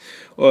hit,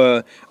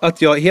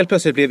 att jag helt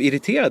plötsligt blev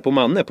irriterad på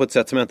Manne på ett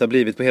sätt som jag inte har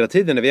blivit på hela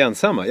tiden när vi är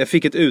ensamma. Jag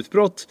fick ett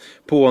utbrott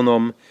på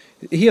honom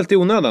helt i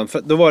onödan,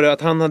 för då var det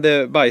att han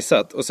hade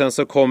bajsat, och sen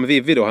så kom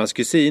Vivi då, hans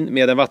kusin,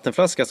 med en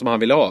vattenflaska som han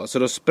ville ha, så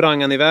då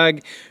sprang han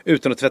iväg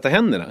utan att tvätta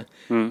händerna.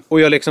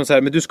 Och jag liksom så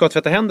här, men du ska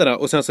tvätta händerna,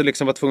 och sen så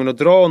liksom var tvungen att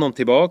dra honom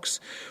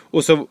tillbaks,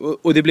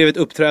 och det blev ett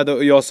uppträde,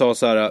 och jag sa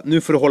så här,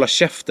 nu får du hålla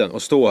käften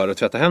och stå här och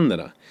tvätta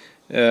händerna.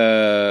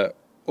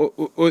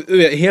 Och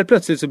helt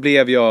plötsligt så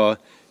blev jag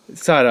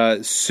så här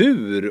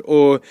sur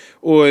och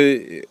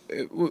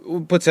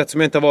på ett sätt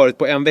som jag inte har varit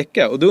på en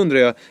vecka. Och då undrar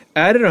jag,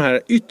 är det den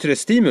här yttre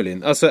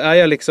stimulin? Alltså är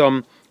jag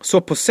liksom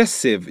så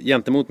possessiv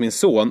gentemot min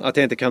son att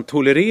jag inte kan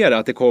tolerera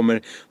att det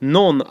kommer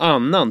någon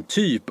annan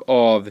typ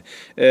av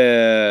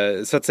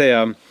så att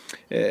säga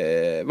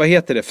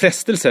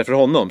frestelser för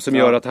honom som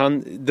gör att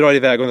han drar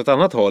iväg åt ett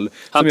annat håll.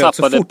 Han som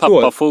tappade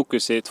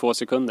pappafokus i 2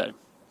 sekunder.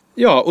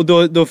 Ja, och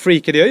då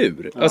freakade jag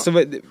ur. Ja. Alltså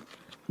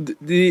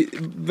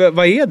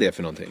vad är det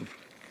för någonting?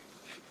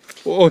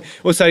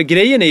 Och så här,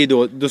 grejen är ju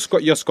då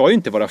jag ska ju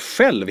inte vara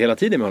själv hela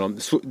tiden med honom.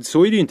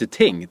 Så är det ju inte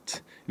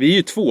tänkt. Vi är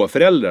ju 2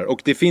 föräldrar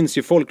och det finns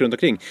ju folk runt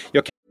omkring.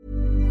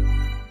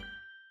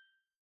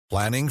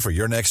 Planning for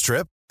your next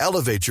trip?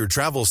 Elevate your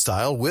travel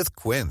style with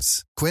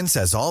Quince. Quince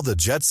has all the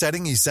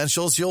jet-setting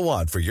essentials you'll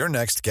want for your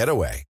next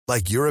getaway,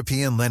 like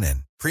European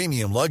linen,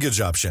 premium luggage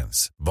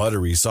options,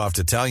 buttery soft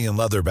Italian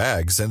leather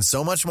bags, and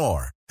so much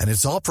more. And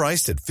it's all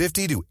priced at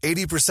 50 to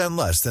 80%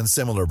 less than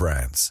similar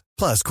brands.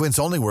 Plus, Quince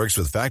only works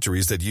with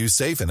factories that use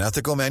safe and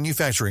ethical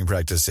manufacturing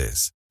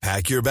practices.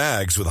 Pack your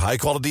bags with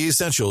high-quality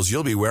essentials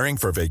you'll be wearing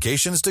for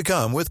vacations to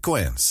come with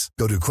Quince.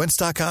 Go to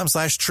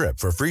quince.com/trip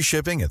for free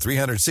shipping and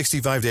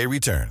 365-day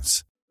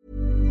returns.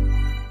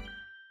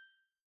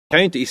 Jag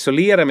kan ju inte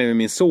isolera mig med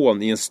min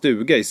son i en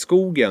stuga i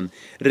skogen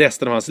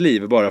resten av hans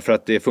liv bara för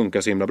att det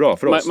funkar så himla bra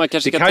för oss. Man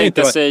kanske kan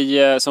tänka sig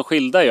som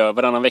skilda gör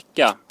varannan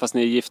vecka, fast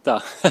ni är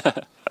gifta.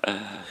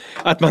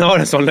 Att man har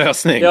en sån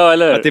lösning. Ja,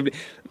 eller att det blir...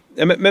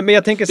 Men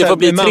jag tänker så här,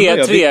 det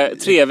får bli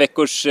tre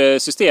veckors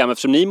system,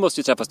 eftersom ni måste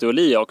ju träffas du och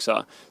Li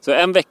också. Så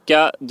en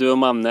vecka du och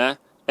Manne,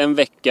 en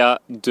vecka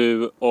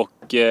du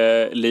och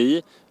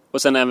Li,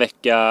 och sen en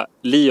vecka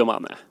Li och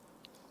Manne.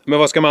 Men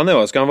vad ska Manne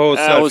vara? Ska han vara hos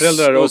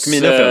svärföräldrar och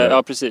mina föräldrar?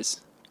 Ja,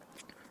 precis.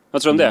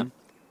 Vad tror du om det?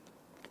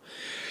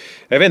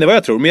 Jag vet inte vad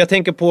jag tror, men jag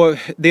tänker på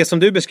det som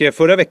du beskrev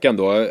förra veckan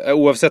då,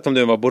 oavsett om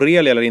du var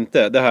borrelia eller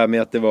inte, det här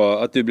med att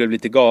du blev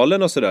lite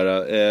galen och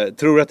sådär.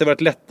 Tror du att det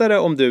varit lättare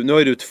om nu har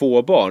ju du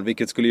 2 barn,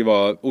 vilket skulle ju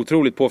vara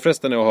otroligt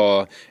påfrestande att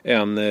ha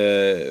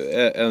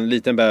en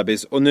liten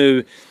bebis, och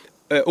nu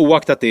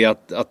oaktat det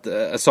att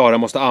Sara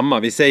måste amma.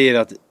 Vi säger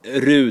att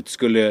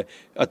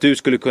du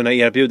skulle kunna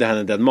erbjuda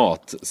henne den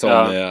mat som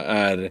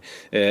är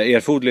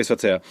erforderlig så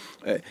att säga.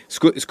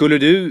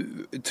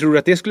 Tror du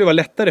att det skulle vara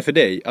lättare för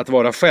dig att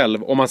vara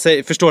själv, om man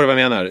säger, förstår du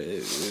vad jag menar?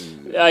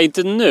 Ja,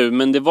 inte nu,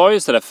 men det var ju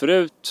sådär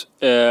förut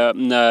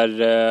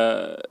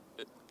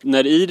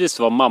när Iris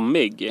var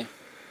mammig.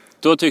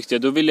 Då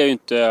ville jag ju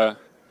inte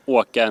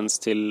åka ens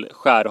till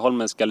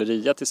Skärholmens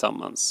galleria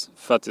tillsammans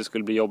för att det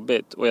skulle bli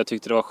jobbigt, och jag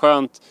tyckte det var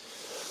skönt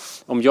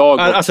om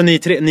alltså ni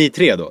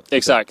tre då?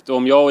 Exakt, och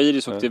om jag och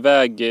Iris åkte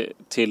iväg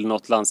till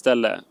något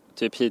landställe,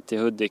 typ hit till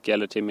Hudik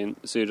eller till min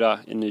syrra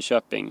i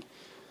Nyköping,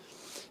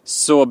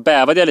 så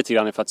bävade jag lite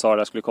grann för att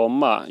Sara skulle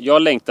komma.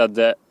 Jag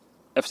längtade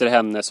efter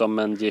henne som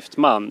en gift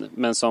man,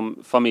 men som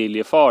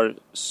familjefar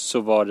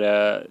så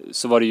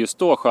var det just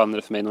då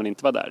skönare för mig när hon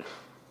inte var där.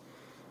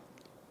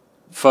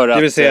 För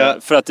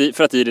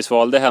att Iris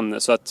valde henne,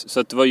 så att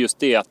det var just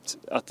det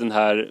att den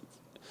här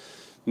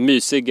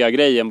mysiga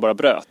grejen bara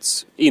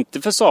bröts.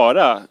 Inte för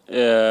Sara,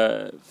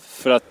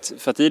 för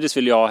att Iris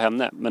vill ju ha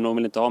henne, men hon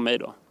vill inte ha mig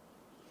då.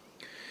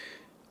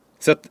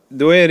 Så att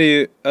då är det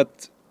ju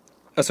att,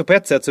 alltså på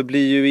ett sätt så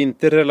blir ju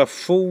inte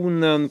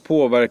relationen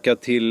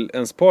påverkad till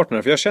ens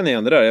partner. För jag känner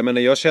igen det där. Jag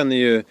menar, jag känner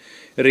ju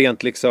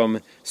rent liksom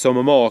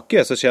som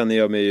make, så känner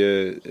jag mig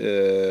ju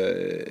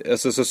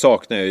alltså så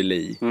saknar jag ju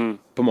Li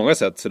på många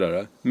sätt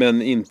sådär.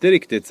 Men inte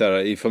riktigt sådär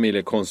i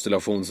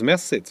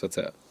familjekonstellationsmässigt så att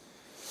säga.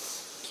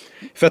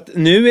 För att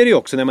nu är det ju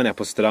också när man är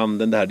på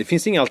stranden det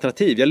finns inga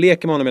alternativ. Jag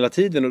leker med honom hela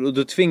tiden och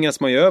då tvingas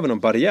man ju över någon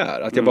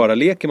barriär. Att jag bara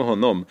leker med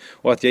honom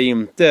och att jag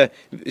inte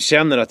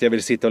känner att jag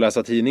vill sitta och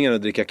läsa tidningen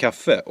och dricka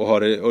kaffe och ha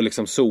det och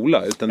liksom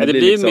sola. Utan det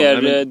blir liksom,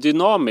 mer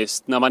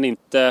dynamiskt när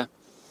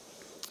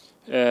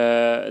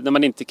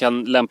man inte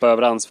kan lämpa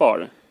över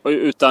ansvar.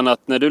 Utan att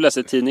när du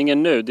läser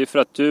tidningen nu, det är för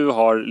att du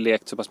har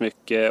lekt så pass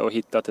mycket och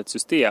hittat ett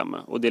system.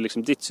 Och det är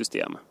liksom ditt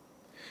system.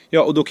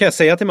 Ja, och då kan jag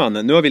säga till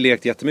mannen, nu har vi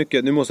lekt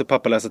jättemycket, nu måste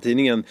pappa läsa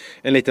tidningen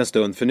en liten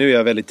stund för nu är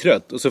jag väldigt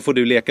trött. Och så får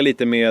du leka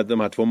lite med de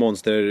här 2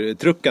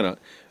 monstertruckarna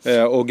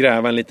och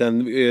gräva en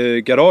liten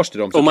garage till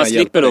dem. Och man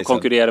slipper då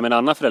konkurrera med en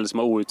annan förälder som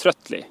är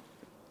outtröttlig.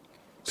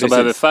 Som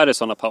behöver färre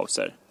sådana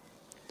pauser.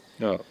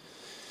 Ja.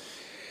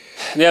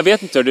 Nej, jag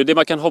vet inte, det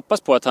man kan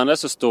hoppas på att han är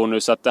så stor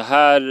nu så att det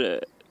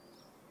här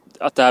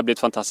blir ett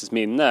fantastiskt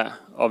minne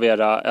av er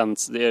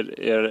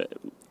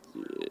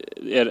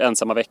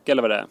ensamma vecka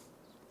eller vad det är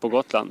på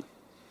Gotland.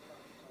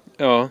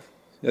 Ja,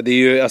 det är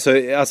ju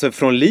alltså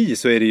från Li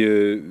så är det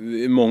ju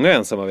många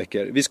ensamma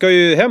veckor. Vi ska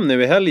ju hem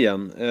nu i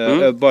helgen.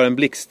 Bara en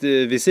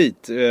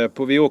blixtvisit.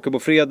 Vi åker på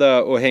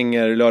fredag och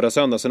hänger lördag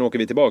söndag, sen åker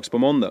vi tillbaks på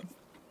måndag.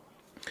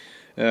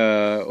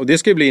 Och det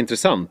ska ju bli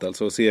intressant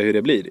alltså att se hur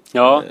det blir.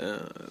 Ja.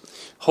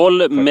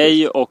 Håll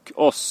mig och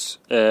oss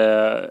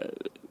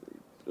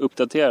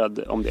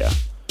uppdaterad om det.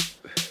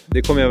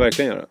 Det kommer jag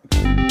verkligen göra.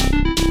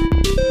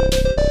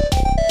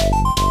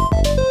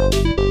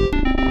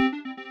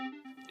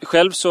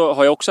 Själv så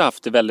har jag också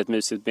haft det väldigt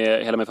mysigt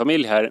med hela min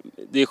familj här.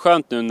 Det är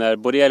skönt nu när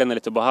borrelien är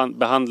lite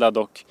behandlad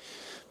och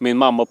min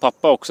mamma och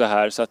pappa också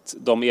här, så att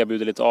de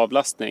erbjuder lite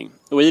avlastning.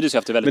 Och Iris har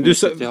haft det väldigt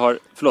mysigt.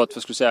 Förlåt,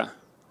 vad skulle du säga?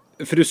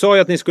 För du sa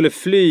ju att ni skulle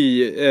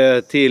fly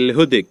till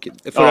Hudik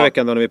förra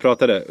veckan då när vi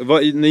pratade.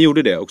 Ni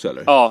gjorde det också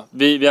eller? Ja,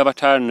 vi har varit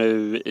här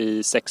nu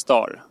i 6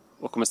 dagar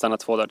och kommer stanna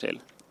 2 dagar till.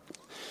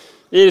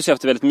 Iris har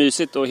haft det väldigt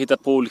mysigt och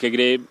hittat på olika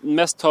grejer.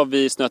 Mest har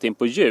vi snöat in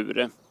på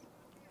djur.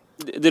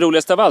 Det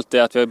roligaste av allt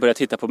är att vi har börjat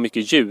titta på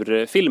mycket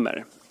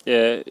djurfilmer.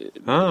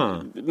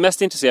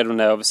 Mest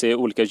intresserad av att se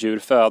olika djur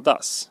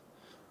födas.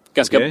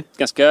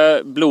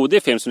 Ganska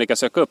blodig film som ni kan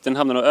söka upp. Den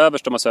hamnar nog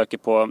överst om man söker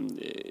på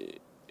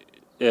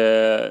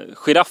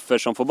giraffer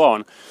som får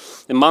barn.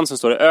 En man som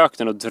står i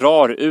öknen och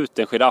drar ut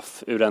en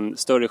giraff ur en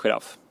större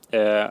giraff.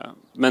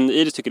 Men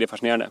Iris tycker det är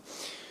fascinerande.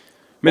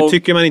 Men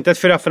tycker man inte att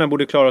girafferna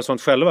borde klara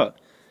sånt själva?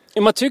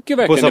 Man tycker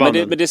verkligen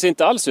det, men det ser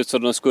inte alls ut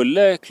som de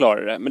skulle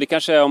klara det. Men det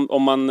kanske är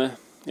om man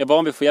är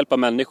van vid att få hjälp av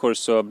människor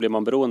så blir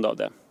man beroende av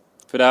det.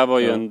 För det här var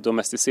ju en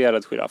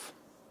domesticerad giraff.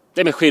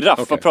 Det är med giraff,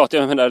 okay. Vad pratar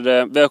jag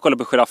om? Vi har kollat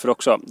på giraffer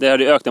också. Det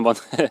här i öknen var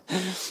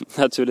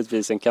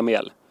naturligtvis en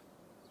kamel.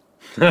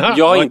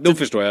 Då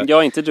förstår jag. Jag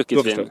har inte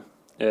druckit vin.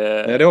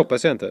 Nej, det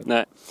hoppas jag inte.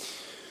 Nej.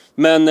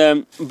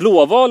 Men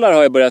blåvalar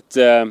har jag börjat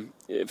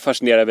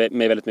fascinera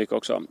mig väldigt mycket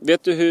också.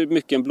 Vet du hur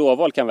mycket en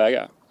blåval kan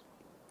väga?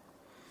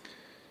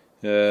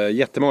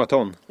 Jättemånga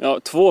ton. Ja,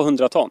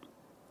 200 ton.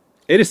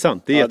 Är det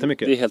sant? Det är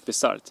jättemycket. Det är helt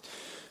bisarrt.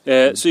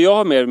 Så jag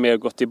har mer och mer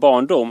gått i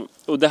barndom.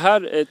 Och det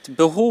här är ett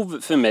behov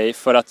för mig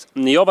för att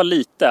när jag var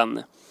liten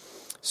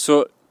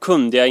så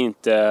kunde jag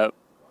inte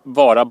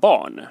vara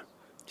barn.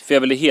 För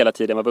jag ville hela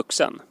tiden vara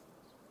vuxen.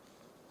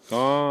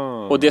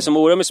 Och det som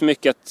oroar mig så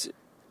mycket är att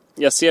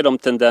jag ser de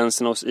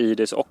tendenserna hos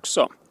Iris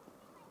också.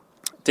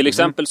 Till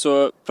exempel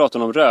så pratar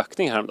hon om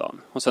rökning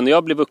häromdagen. Hon sa när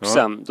jag blir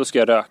vuxen då ska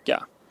jag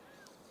röka.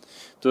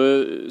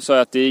 Då sa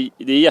jag att det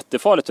är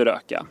jättefarligt att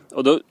röka.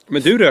 Och då,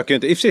 men du röker ju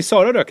inte. I och för sig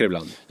Sara röker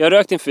ibland. Jag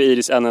rökte inför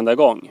Iris en enda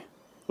gång.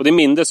 Och det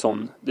mindes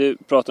hon. Det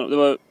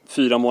var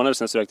 4 månader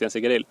sedan så rökte jag en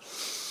cigarill.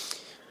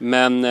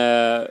 Men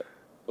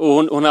och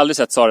hon har aldrig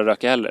sett Sara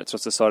röka heller.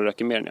 Trots att Sara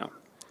röker mer än jag.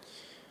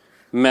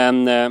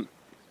 Men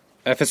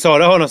för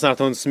Sara har något sånt att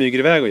hon smyger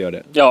iväg och gör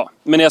det. Ja,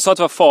 men när jag sa att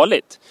det var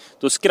farligt,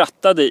 då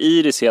skrattade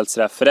Iris helt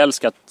sådär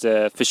förälskat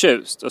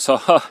förtjust. Och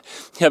sa,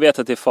 jag vet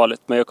att det är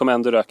farligt, men jag kommer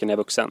ändå röka när jag är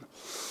vuxen.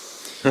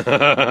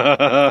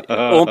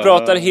 Och hon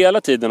pratar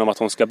hela tiden om att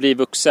hon ska bli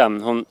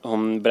vuxen.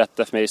 Hon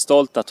berättar för mig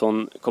stolt att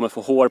hon kommer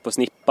få hår på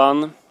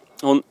snippan.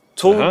 Hon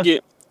tog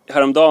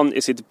häromdagen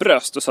i sitt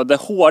bröst och sa, det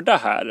hårda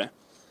här,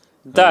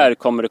 där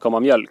kommer det komma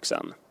mjölk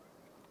sen.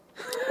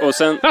 Och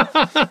sen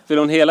vill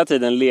hon hela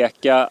tiden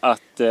leka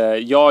att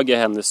jag är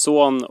hennes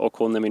son och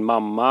hon är min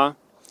mamma.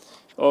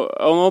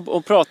 Och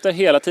hon pratar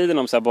hela tiden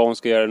om så här, vad hon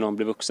ska göra när hon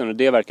blir vuxen. Och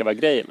det verkar vara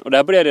grejen. Och det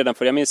här började redan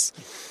jag minns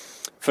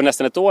för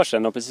nästan ett år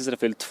sedan. Och precis när jag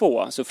fyllde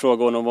 2 så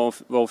frågade hon om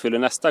vad hon fyllde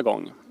nästa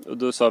gång. Och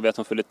då sa vi att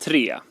hon fyllde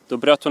 3. Då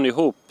bröt hon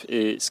ihop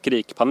i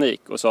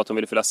skrikpanik och sa att hon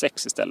ville fylla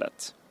 6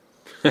 istället.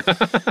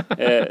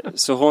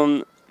 Så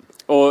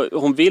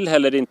hon vill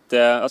heller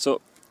inte... Alltså,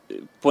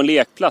 på en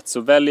lekplats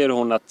så väljer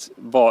hon att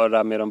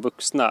vara med de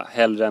vuxna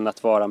hellre än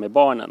att vara med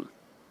barnen.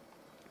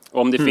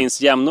 Och om det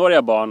finns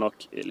jämnåriga barn och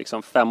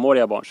liksom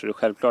 5-åriga barn så är det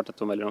självklart att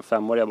de väljer de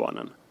 5-åriga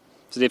barnen.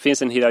 Så det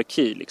finns en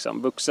hierarki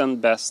liksom.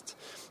 Vuxen bäst,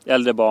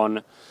 äldre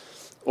barn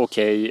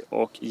okej,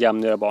 och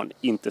jämnåriga barn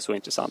inte så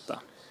intressanta.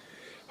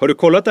 Har du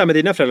kollat det här med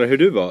dina föräldrar hur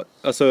du var?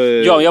 Alltså,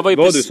 ja, jag var ju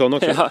du sån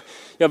också?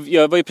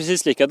 Jag var ju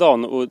precis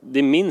likadan och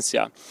det minns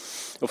jag.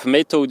 Och för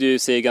mig tog det ju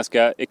sig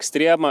ganska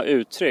extrema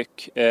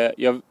uttryck.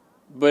 Jag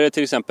började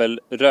till exempel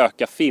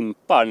röka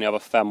fimpar när jag var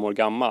 5 år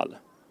gammal.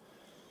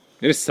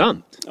 Är det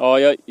sant? Ja,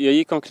 jag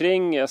gick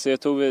omkring, alltså jag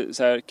tog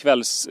så här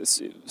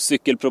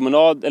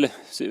kvällscykelpromenad, eller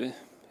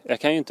jag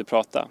kan ju inte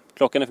prata,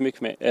 klockan är för mycket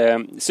för mig.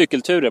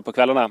 Cykelturer på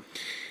kvällarna.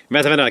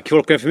 Vänta,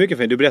 klockan är för mycket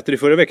för mig. Du berättade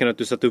förra veckan att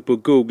du satt upp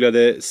och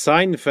googlade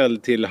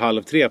Seinfeld till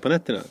 2:30 på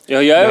nätterna.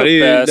 Ja, jag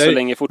är uppe så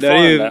länge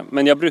fortfarande.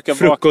 Men jag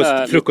brukar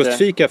vakna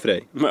frukostfika för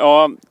dig?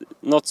 Ja,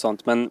 något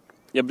sånt. Men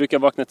jag brukar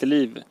vakna till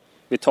liv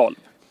vid 12.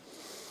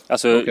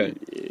 Alltså,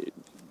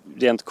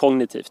 rent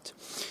kognitivt.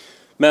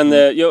 Men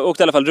jag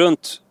åkte i alla fall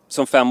runt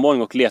som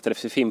 5-åring och letade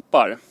efter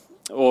fimpar.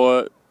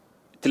 Och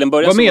till en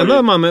början vad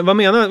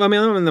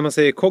menar man när man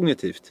säger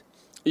kognitivt?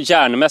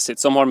 Hjärnmässigt,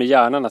 som har med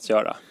hjärnan att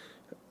göra.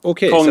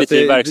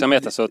 Kognitiv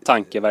verksamhet, alltså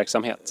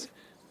tankeverksamhet.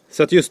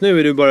 Så att just nu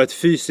är du bara ett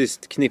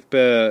fysiskt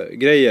knippe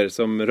grejer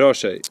som rör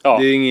sig. Ja.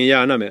 Det är ingen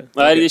hjärna med.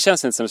 Nej, det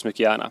känns inte så mycket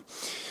hjärna.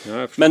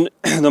 Ja, men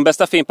de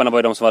bästa fimparna var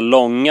ju de som var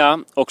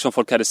långa och som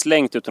folk hade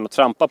slängt utan att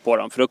trampa på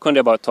dem. För då kunde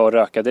jag bara ta och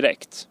röka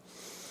direkt.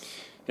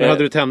 Men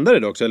hade du tändare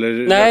då också? Eller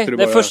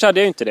nej, först hade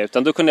jag inte det.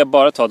 Utan då kunde jag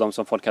bara ta dem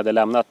som folk hade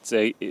lämnat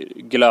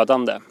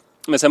glödande.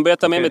 Men sen började jag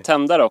ta med mig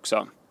tändare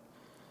också.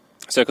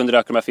 Så jag kunde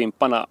röka de här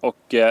fimparna. Och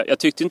jag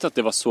tyckte inte att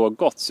det var så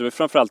gott. Så det var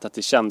framförallt att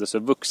det kändes så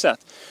vuxet.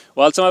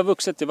 Och allt som var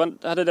vuxet,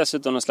 hade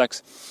dessutom någon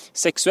slags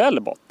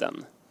sexuell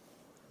botten.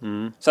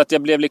 Så att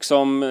jag blev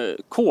liksom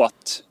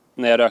kåt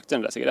när jag rökte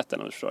den där cigaretten,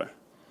 om du förstår.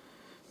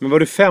 Men var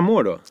du 5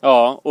 år då?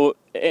 Ja, och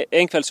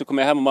en kväll så kom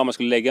jag hem och mamma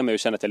skulle lägga mig och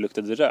känna att jag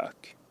luktade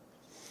rök.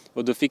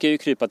 Och då fick jag ju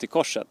krypa till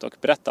korset och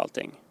berätta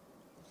allting.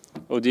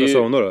 Och vad sa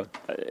hon då?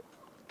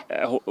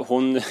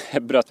 Hon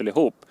bröt väl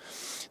ihop.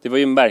 Det var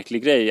ju en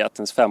märklig grej att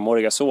ens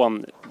 5-åriga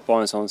son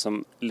var en sån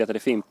som letade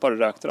fimpar och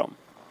rökte dem.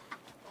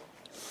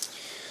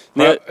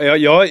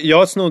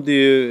 Jag snodde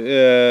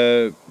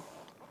ju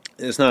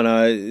såna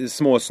här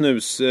små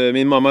snus.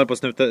 Min mamma höll på att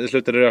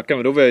slutade röka,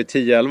 men då var jag ju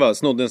 10-11.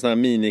 Snodde en sån här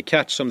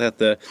mini-catch som det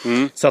hette.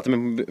 Satte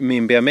mig på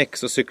min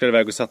BMX och cyklade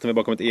iväg och satte mig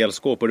bakom ett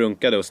elskåp och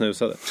runkade och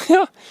snusade.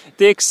 Ja,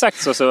 det är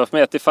exakt så för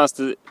mig. Att det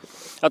fanns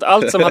att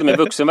allt som hade med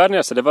vuxenvärlden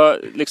att göra, det var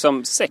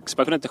liksom sex.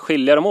 Man kunde inte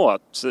skilja dem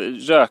åt.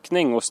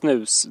 Rökning och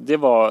snus, det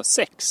var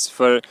sex.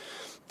 För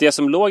det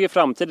som låg i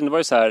framtiden, det var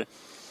ju så här.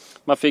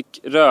 Man fick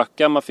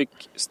röka, man fick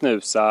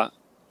snusa.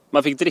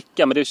 Man fick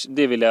dricka, men det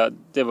kände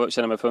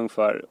jag mig för ung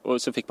för.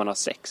 Och så fick man ha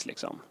sex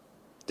liksom.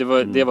 Det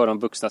var de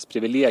vuxnas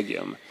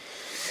privilegium.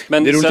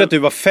 Men det är roligt att du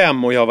var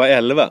 5 och jag var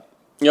 11.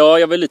 Ja,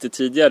 jag var lite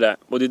tidigare.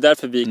 Och det är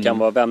därför vi kan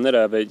vara vänner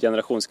över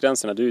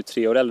generationsgränserna. Du är ju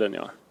 3 år äldre än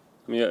jag.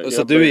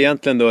 Så du är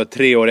egentligen då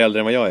 3 år äldre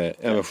än vad jag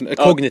är?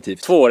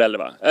 Kognitivt. 2 år äldre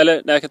va? Eller,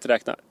 nej jag kan inte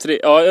räkna. 3,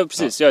 ja,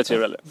 precis, jag är 3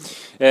 år äldre.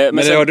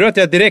 Men sen, hörde du att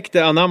jag direkt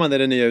anammade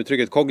det nya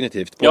uttrycket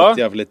kognitivt på ett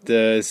jävligt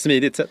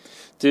smidigt sätt?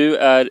 Du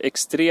är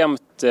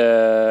extremt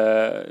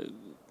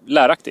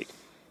läraktig.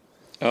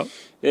 Ja.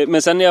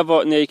 Men sen när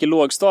jag gick i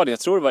lågstadiet, jag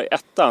tror det var i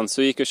 1:an,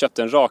 så gick jag och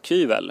köpte en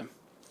rakhyvel.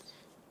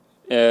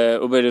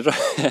 Och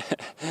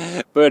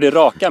började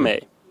raka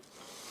mig.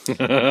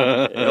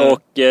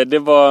 Och det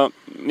var,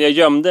 jag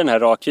gömde den här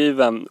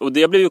rakhyveln, och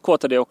jag blev ju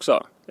kåt av det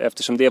också,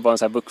 eftersom det var en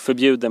sån här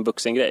förbjuden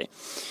vuxengrej.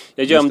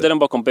 Jag gömde den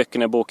bakom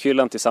böckerna i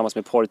bokhyllan tillsammans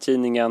med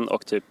porrtidningen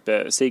och typ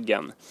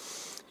ciggen.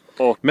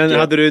 Men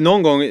hade du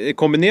någon gång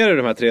kombinerat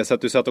de här tre så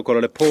att du satt och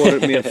kollade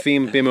porr med en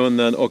fimp i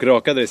munnen och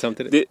rakade dig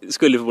samtidigt? Det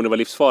skulle förmodligen vara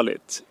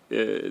livsfarligt.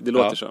 Det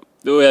låter så.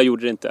 Då jag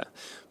gjorde det inte.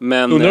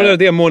 Men undrar om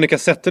det Monica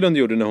Zetterlund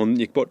gjorde när hon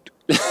gick bort.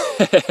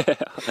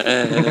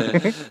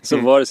 Så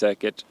var det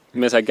säkert.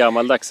 Med så här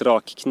gammaldags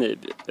rakkniv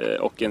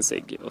och en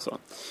cigg och så.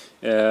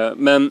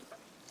 Men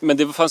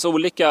det fanns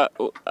olika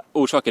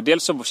orsaker.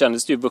 Dels så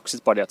kändes det ju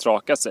vuxet bara det att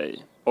raka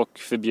sig. Och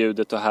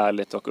förbjudet och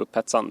härligt och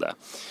upphetsande.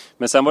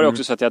 Men sen var det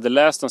också så att jag hade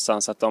läst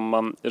någonstans att om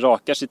man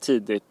rakar sig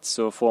tidigt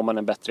så får man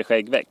en bättre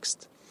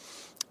skäggväxt.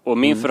 Och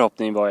min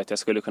förhoppning var att jag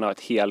skulle kunna ha ett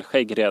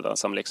helskägg redan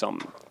som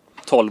liksom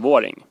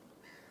 12-åring.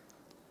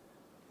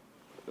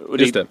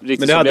 Just det.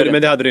 Men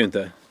det hade du ju inte.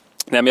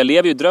 Nej, men jag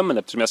lever ju drömmen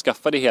eftersom jag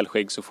skaffade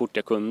helskägg så fort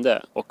jag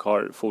kunde och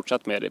har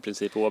fortsatt med det i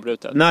princip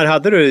oavbrutet. När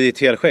hade du ditt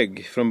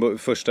helskägg från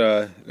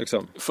första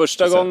liksom?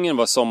 Första gången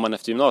var sommaren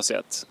efter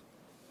gymnasiet.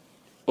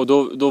 Och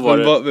då var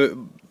det...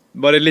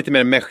 Var det lite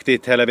mer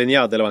mäktigt Hela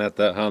Vinjad eller vad han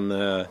hette? Han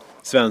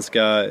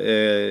svenska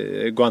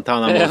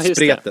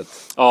Guantanamo-spretet.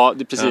 Ja,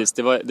 precis.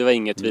 Ja. Det var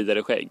inget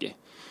vidare skägg.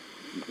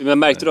 Men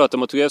märkte då att om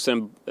man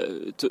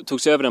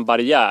tog sig över en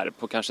barriär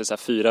på kanske så här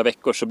 4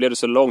 veckor så blev det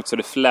så långt så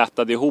det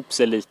flätade ihop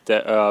sig lite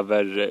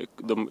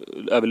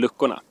över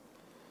luckorna.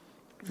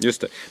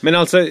 Just det. Men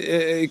alltså,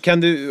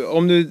 kan du,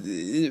 om du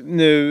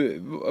nu,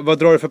 vad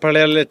drar du för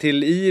paralleller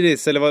till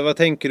Iris? Eller vad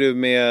tänker du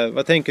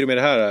med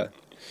det här?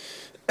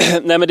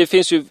 Nej, men det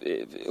finns ju,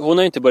 hon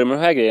har ju inte börjat med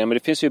de här grejerna, men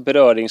det finns ju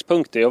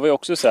beröringspunkter. Jag var ju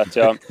också så att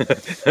jag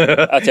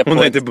hon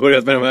har inte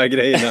börjat med de här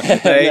grejerna.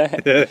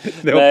 Nej, det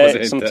hoppas jag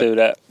inte. Som tur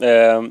är.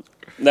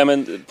 Nej,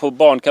 men på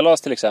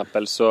barnkalas till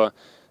exempel så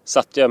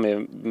satt jag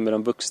med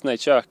de vuxna i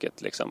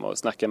köket liksom, och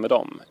snackade med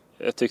dem.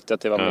 Jag tyckte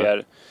att det var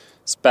mer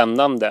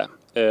spännande.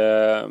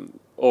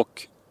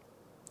 Och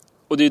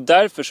det är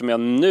därför som jag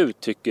nu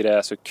tycker det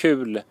är så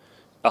kul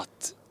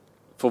att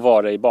få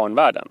vara i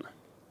barnvärlden.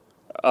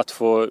 Att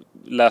få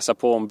läsa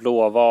på om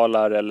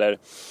blåvalar eller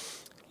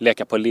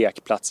leka på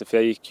lekplatser. För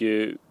jag gick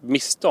ju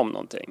miste om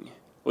någonting.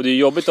 Och det är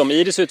jobbigt om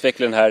Iris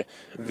utvecklar den här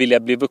vill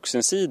jag bli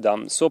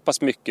vuxensidan så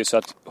pass mycket så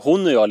att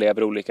hon och jag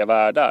lever olika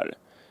världar.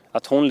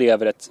 Att hon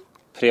lever ett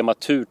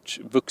prematurt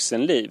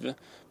vuxenliv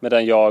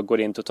medan jag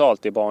går in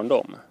totalt i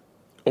barndom.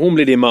 Och hon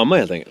blir din mamma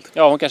helt enkelt?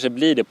 Ja, hon kanske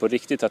blir det på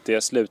riktigt att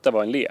det slutar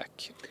vara en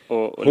lek.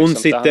 Och hon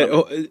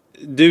liksom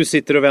du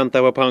sitter och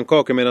väntar på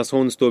pannkakor medan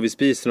hon står vid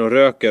spisen och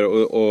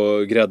röker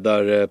och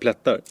gräddar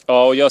plättar.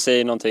 Ja, och jag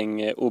säger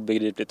någonting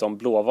obegripligt om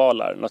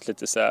blåvalar. Något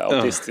lite så här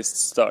autistiskt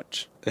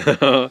stört.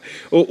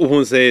 och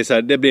hon säger så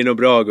här, det blir nog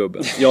bra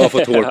gubben. Jag har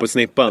fått hår på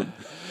snippan.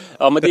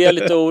 Ja, men det är jag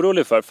lite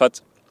orolig för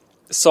att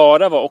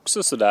Sara var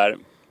också så där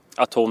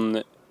att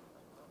hon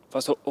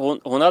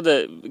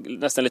hade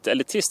nästan lite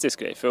elitistisk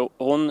grej. För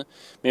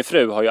min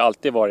fru har ju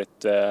alltid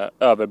varit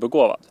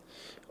överbegåvad.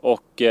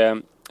 Och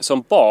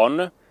som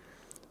barn,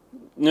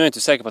 nu är jag inte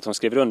säker på att hon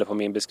skriver under på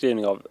min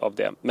beskrivning av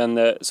det.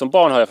 Men som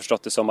barn har jag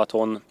förstått det som att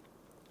hon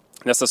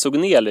nästan såg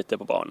ner lite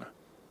på barn.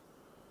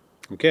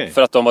 Okay.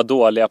 För att de var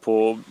dåliga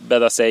på att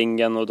bädda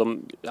sängen och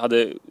de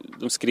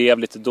skrev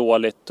lite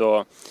dåligt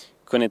och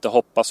kunde inte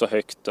hoppa så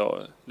högt. Och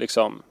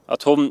liksom,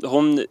 att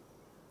hon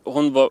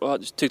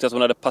tyckte att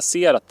hon hade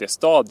passerat det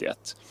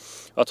stadiet.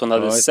 Och att hon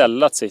hade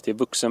sällat sig till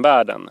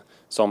vuxenvärlden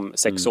som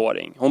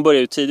 6-åring. Hon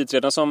började ju tidigt,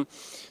 redan som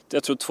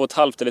jag tror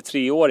 2,5 eller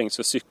 3-åring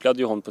så cyklade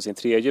ju hon på sin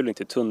 3-hjuling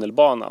till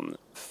tunnelbanan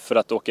för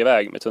att åka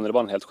iväg med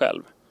tunnelbanan helt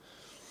själv.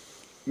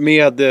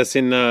 Med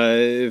sina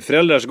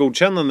föräldrars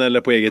godkännande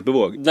eller på eget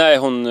bevåg? Nej,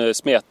 hon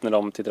smet när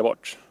de tittade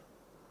bort.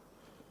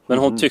 Men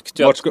hon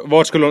tyckte ju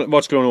vart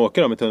skulle hon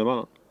åka då med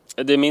tunnelbanan?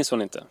 Det minns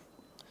hon inte.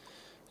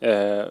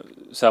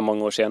 Så här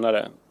många år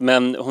senare.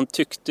 Men hon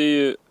tyckte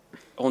ju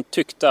hon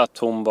tyckte att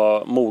hon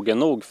var mogen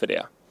nog för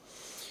det.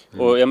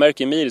 Och jag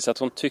märker i Miris att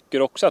hon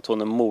tycker också att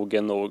hon är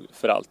mogen nog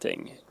för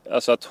allting.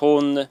 Alltså att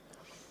hon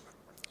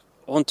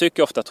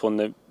tycker ofta att hon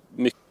är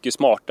mycket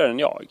smartare än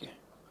jag.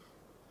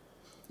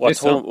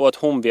 Och att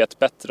hon vet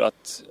bättre och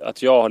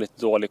att jag har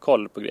lite dålig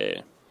koll på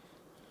grejer.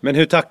 Men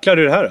hur tacklar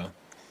du det här då?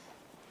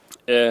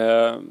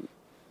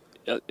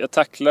 Jag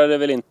tacklar det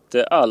väl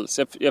inte alls.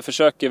 Jag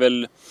försöker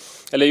väl...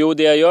 Eller jo,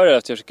 det jag gör är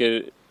att jag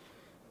försöker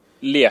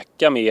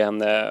leka med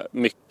henne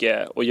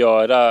mycket och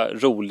göra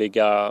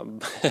roliga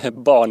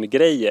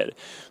barngrejer.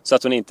 Så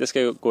att hon inte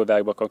ska gå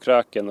iväg bakom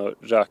kröken och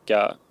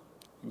röka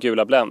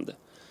gula Blend.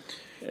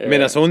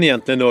 Medan hon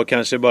egentligen då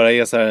kanske bara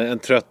är så här en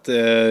trött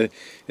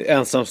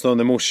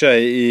ensamstående morsa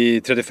i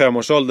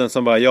 35-årsåldern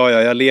som bara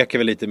jag leker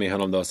väl lite med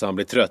honom då så han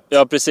blir trött.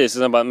 Ja, precis. Och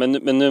sen bara, men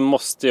nu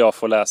måste jag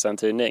få läsa en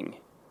tidning.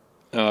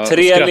 Ja,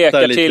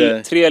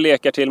 3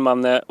 lekar till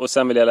Manne och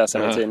sen vill jag läsa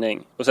en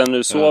tidning. Och sen när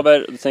du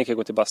sover, då tänker jag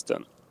gå till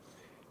bastun.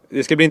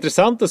 Det ska bli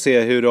intressant att se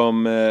hur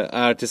de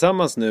är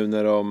tillsammans nu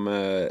när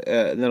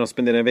de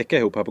spenderar en vecka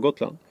ihop här på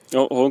Gotland.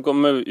 Och hon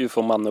kommer ju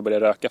få Manne att börja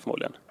röka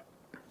förmodligen.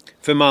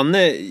 För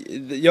Manne,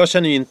 jag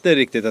känner ju inte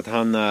riktigt att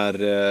han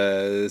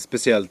är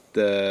speciellt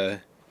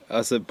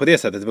alltså på det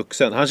sättet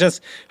vuxen.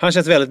 Han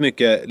känns väldigt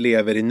mycket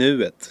lever i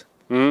nuet.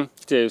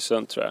 Det är ju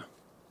sunt tror jag.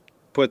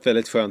 På ett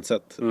väldigt skönt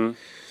sätt.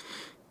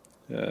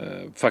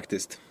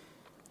 Faktiskt.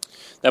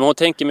 Nej, men hon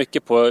tänker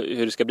mycket på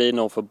hur det ska bli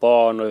när hon får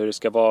barn och hur det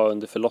ska vara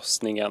under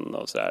förlossningen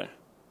och sådär.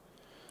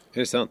 Är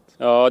det sant?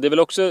 Ja, det är väl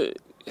också...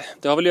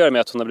 Det har väl att göra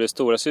med att hon har blivit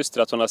stora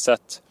syster, att hon har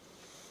sett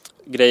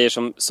grejer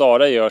som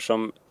Sara gör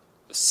som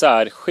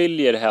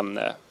särskiljer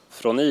henne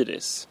från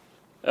Iris.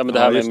 Ja, men det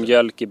här med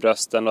mjölk i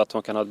brösten och att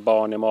hon kan ha ett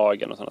barn i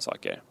magen och sådana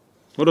saker.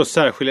 Och då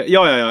särskiljer...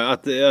 Ja,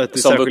 att det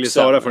särskiljer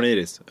Sara från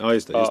Iris. Ja,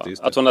 just det.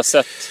 Att hon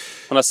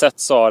har sett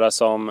Sara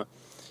som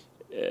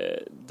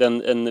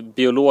en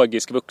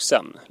biologisk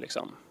vuxen,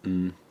 liksom.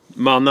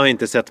 Man har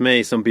inte sett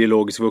mig som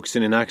biologisk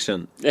vuxen in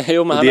action.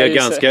 Jo, men och det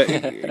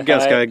är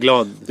ganska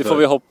glad för. Det får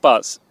vi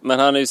hoppas. Men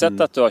han har ju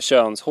sett att du har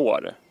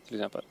könshår, till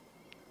exempel.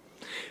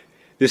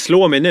 Det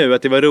slår mig nu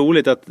att det var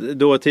roligt att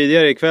då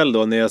tidigare ikväll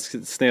då när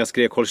jag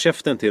skrek håll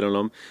käften till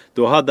honom,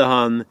 då hade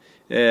han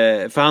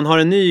för han har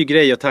en ny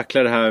grej att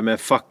tackla det här med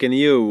fucking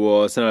you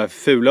och sådana här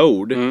fula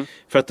ord.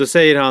 För att då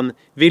säger han,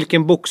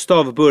 vilken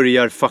bokstav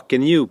börjar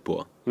fucking you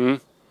på?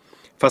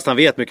 Fast han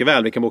vet mycket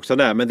väl vilken bokstav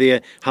det är. Men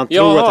han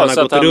tror att han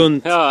har gått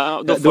runt.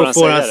 Ja, då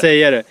får han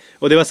säga det.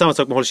 Och det var samma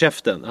sak med håll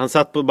käften. Han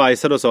satt på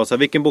bajsade och sa så här,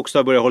 vilken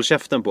bokstav börjar håll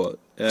käften på?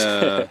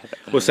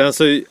 Och sen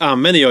så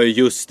använder jag ju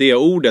just det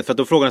ordet. För att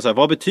då frågar han så här,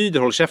 vad betyder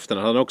håll käften?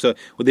 Han också,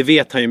 och det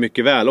vet han ju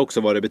mycket väl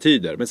också vad det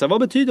betyder. Men så här, vad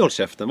betyder håll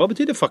käften? Vad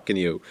betyder fucking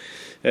you?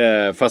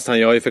 Fast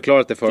jag har ju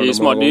förklarat det för honom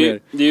många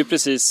gånger. Det är ju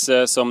precis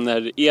som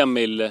när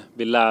Emil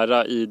vill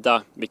lära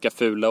Ida vilka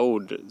fula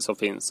ord som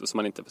finns och som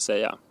man inte får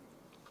säga.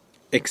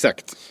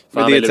 Exakt.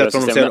 Men det är ett sätt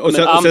från dem sen. Och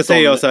sen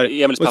säger jag så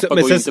här, Emils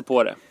pappa går inte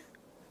på det.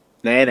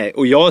 Nej.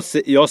 Och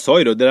jag sa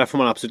ju då, det där får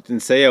man absolut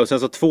inte säga. Och sen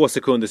så 2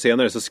 sekunder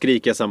senare så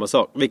skriker jag samma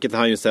sak. Vilket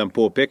han ju sen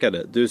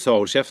påpekade. Du sa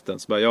håll käften.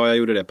 Så bara, ja, jag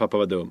gjorde det. Pappa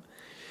var dum.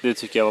 Det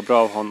tycker jag var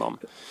bra av honom.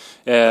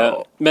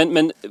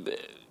 Men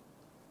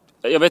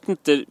jag vet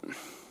inte.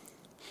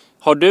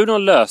 Har du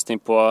någon lösning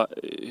på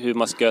hur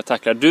man ska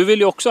tackla? Du vill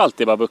ju också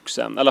alltid vara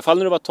vuxen. I alla fall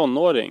när du var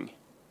tonåring.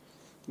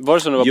 Var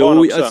det så när du var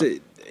barn också? Alltså,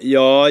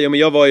 ja, men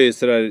jag var ju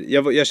sådär,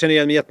 jag känner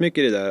igen mig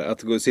jättemycket i det där.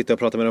 Att gå och sitta och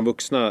prata med de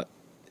vuxna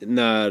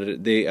när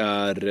det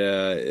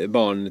är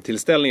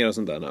barntillställningar och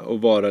sånt där.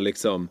 Och vara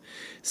liksom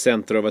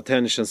center of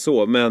attention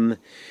så. Men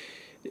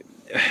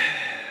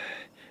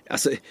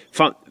alltså,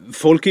 fan,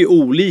 folk är ju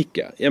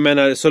olika. Jag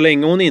menar, så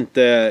länge hon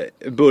inte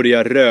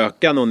börjar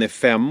röka när hon är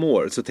 5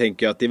 år så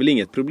tänker jag att det är väl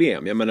inget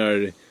problem. Jag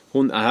menar,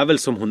 hon är väl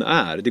som hon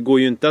är. Det går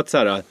ju inte att så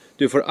här,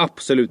 du får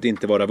absolut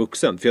inte vara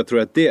vuxen. För jag tror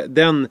att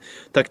den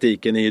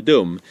taktiken är ju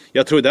dum.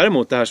 Jag tror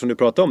däremot det här som du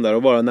pratar om där,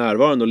 att vara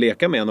närvarande och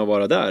leka med en och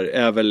vara där,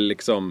 är väl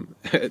liksom,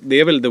 det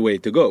är väl the way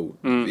to go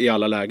i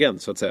alla lägen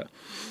så att säga.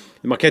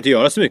 Man kan inte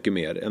göra så mycket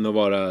mer än att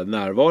vara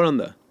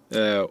närvarande.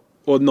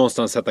 Och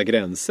någonstans sätta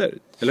gränser,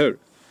 eller hur?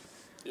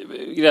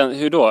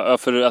 Hur då?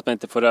 För att man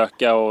inte får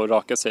röka och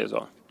raka sig och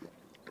så?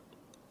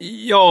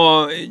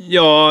 Ja,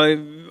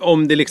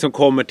 om det liksom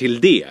kommer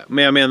till det.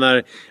 Men jag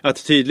menar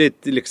att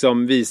tydligt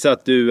liksom visa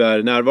att du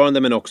är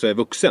närvarande men också är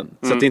vuxen.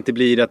 Så att det inte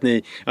blir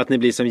att ni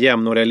blir som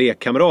jämnåriga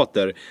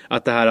lekkamrater.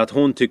 Att det här att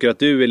hon tycker att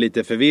du är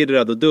lite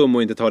förvirrad och dum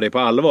och inte tar dig på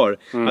allvar.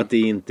 Att det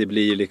inte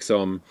blir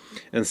liksom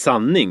en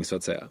sanning så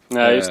att säga.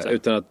 Nej, just det.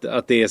 Utan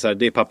att det är så här,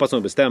 det är pappa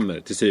som bestämmer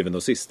till syvende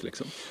och sist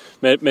liksom.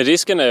 Men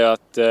risken är ju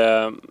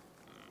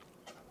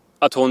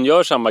att hon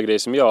gör samma grej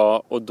som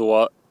jag och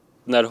då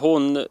när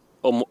hon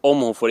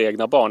om hon får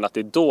egna barn, att det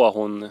är då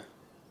hon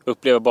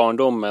upplever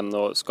barndomen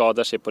och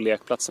skadar sig på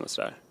lekplatsen och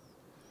sådär.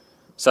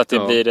 Så att det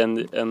blir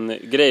en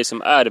grej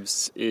som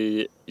ärvs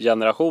i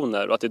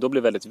generationer och att det då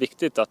blir väldigt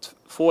viktigt att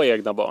få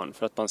egna barn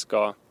för att man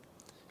ska,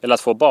 eller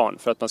att få barn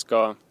för att man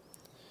ska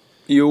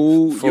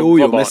Jo,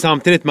 barn. men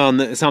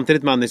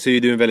samtidigt man så är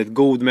du en väldigt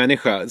god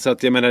människa. Så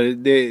att jag menar,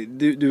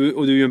 du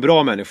är ju en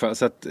bra människa.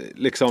 Så att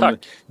liksom,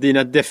 Tack.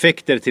 dina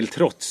defekter till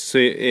trots så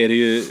är det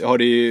ju, har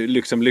det ju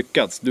liksom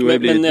lyckats. Du har ju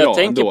blivit men när bra jag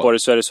tänker ändå. på det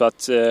så är det så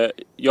att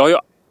jag har ju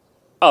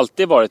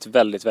alltid varit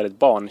väldigt, väldigt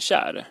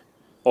barnkär.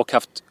 Och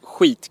haft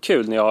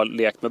skitkul när jag har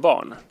lekt med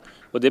barn.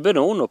 Och det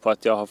beror nog på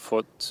att jag har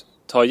fått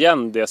ta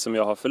igen det som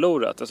jag har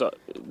förlorat. Alltså,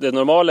 det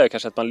normala är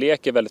kanske att man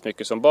leker väldigt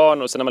mycket som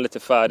barn och sen är man lite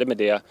färdig med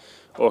det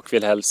och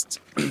vill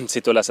helst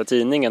sitta och läsa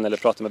tidningen eller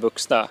prata med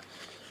vuxna.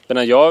 Men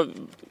när jag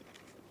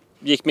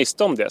gick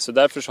miste om det, så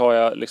därför har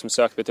jag liksom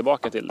sökt mig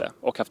tillbaka till det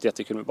och haft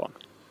jättekul med barn.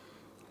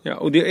 Ja,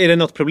 och är det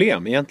något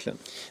problem egentligen?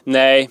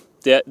 Nej,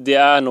 det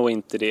är nog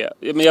inte det.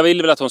 Men jag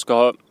vill väl att hon ska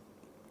ha...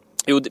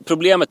 Jo,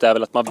 problemet är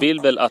väl att man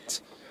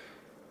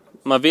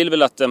vill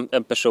väl att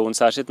en person,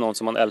 särskilt någon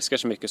som man älskar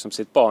så mycket som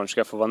sitt barn,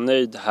 ska få vara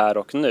nöjd här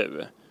och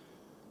nu.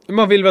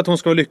 Man vill väl att hon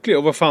ska vara lycklig.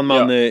 Och vad fan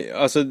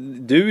alltså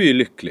du är ju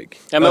lycklig.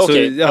 Ja, men alltså,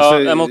 okej. alltså,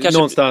 Hon kanske,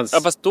 någonstans...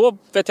 ja, fast då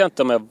vet jag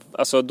inte om jag...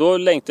 Alltså då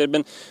längtar...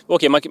 Men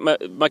okej,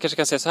 man kanske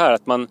kan säga så här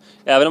att man...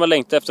 Även om man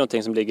längtar efter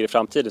någonting som ligger i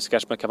framtiden så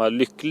kanske man kan vara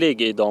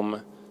lycklig i de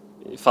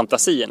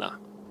fantasierna.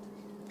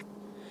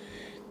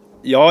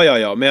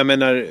 Ja. Men jag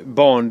menar,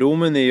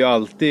 barndomen är ju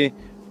alltid...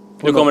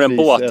 Nu kommer en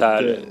båt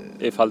här,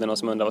 ifall det är någon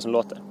som undrar vad som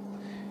låter.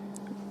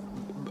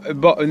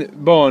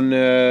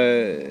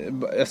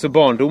 Alltså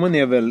barndomen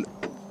är väl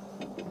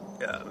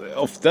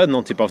ofta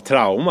någon typ av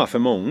trauma för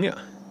många,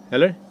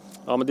 eller?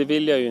 Ja, men det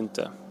vill jag ju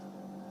inte.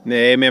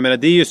 Nej, men jag menar,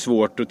 det är ju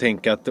svårt att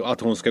tänka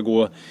att hon ska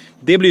gå...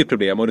 Det blir ju ett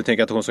problem om du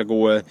tänker att hon ska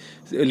gå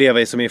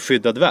leva som i en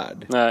skyddad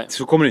värld. Nej.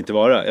 Så kommer det inte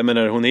vara. Jag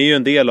menar, hon är ju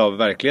en del av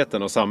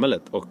verkligheten och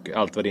samhället och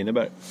allt vad det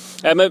innebär.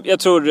 Nej, men jag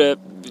tror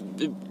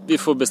vi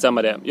får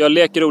bestämma det. Jag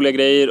leker roliga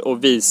grejer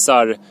och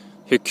visar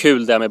hur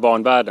kul det är med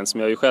barnvärlden, som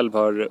jag ju själv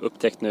har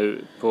upptäckt nu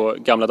på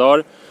gamla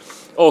dagar.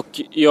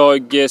 Och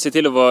jag ser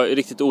till att vara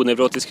riktigt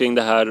onevrotisk kring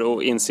det här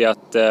och inse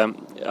att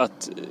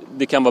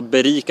det kan vara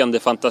berikande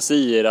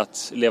fantasier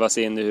att leva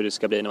sig in i hur det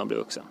ska bli när man blir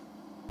vuxen.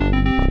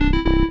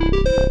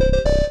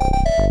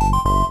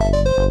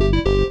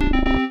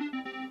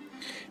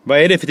 Vad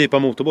är det för typ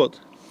av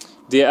motorbåt?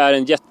 Det är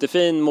en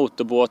jättefin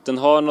motorbåt. Den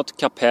har något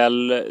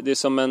kapell. Det är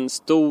som en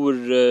stor...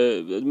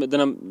 Den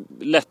har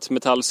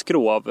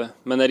lättmetallskrov.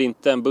 Men är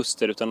inte en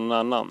Buster utan någon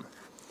annan.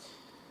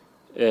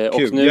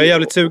 Och nu jag är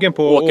jävligt sugen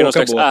på att åker åka någon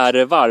slags båt.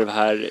 ärevarv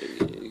här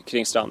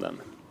kring stranden.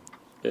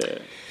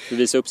 För att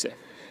visa upp sig.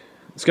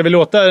 Ska vi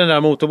låta den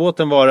där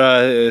motorbåten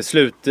vara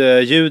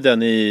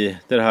slutljuden i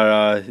den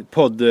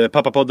här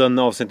Pappapodden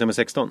avsnitt nummer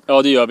 16?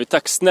 Ja, det gör vi.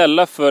 Tack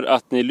snälla för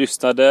att ni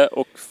lyssnade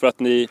och för att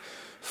ni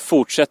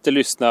fortsätter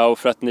lyssna och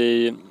för att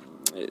ni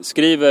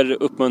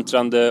skriver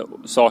uppmuntrande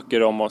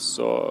saker om oss.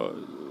 Och,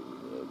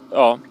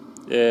 ja,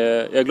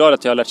 jag är glad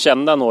att jag har lärt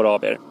känna några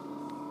av er.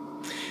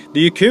 Det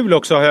är ju kul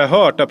också, har jag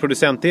hört av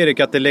producent Erik,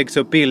 att det läggs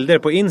upp bilder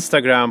på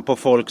Instagram på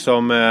folk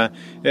som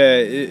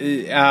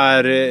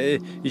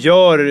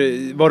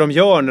gör vad de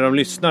gör när de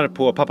lyssnar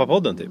på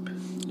Pappapodden typ.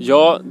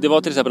 Ja, det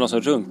var till exempel någon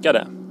som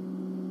runkade.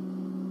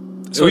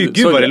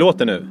 Gud vad det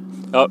låter nu.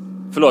 Ja,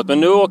 förlåt, men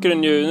nu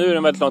är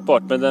den väldigt långt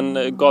bort, men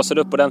den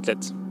gasade upp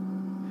ordentligt.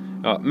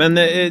 Ja, men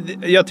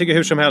jag tycker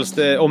hur som helst,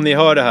 om ni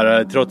hör det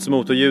här trots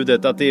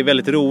motorljudet, att det är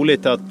väldigt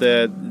roligt att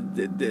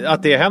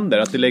det händer,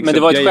 att det läggs. Men det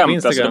var upp ett grejer på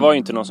skämt, alltså, Instagram. det var ju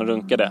inte någon som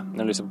runkade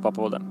när du lyssnade på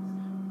Pappapodden.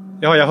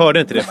 Ja, jag hörde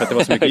inte det för att det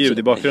var så mycket ljud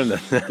i bakgrunden.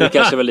 Det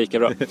kanske var lika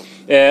bra.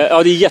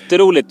 Ja, det är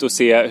jätteroligt att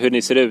se hur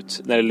ni ser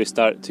ut när ni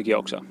lyssnar, tycker jag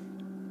också.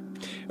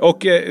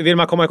 Och vill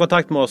man komma i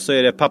kontakt med oss så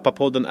är det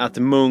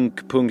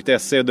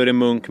pappapodden@munk.se och då är det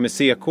Munk med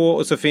CK,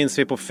 och så finns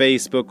vi på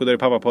Facebook och då är det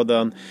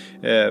Pappapodden.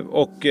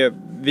 Och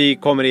vi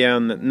kommer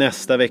igen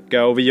nästa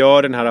vecka och vi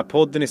gör den här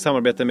podden i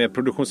samarbete med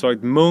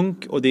produktionsbolaget Munk,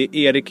 och det är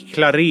Erik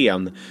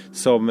Klarén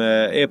som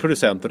är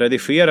producent och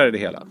redigerar det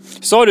hela.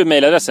 Sa du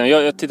mejladressen?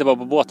 Jag tittar bara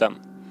på båten.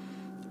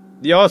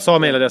 Jag sa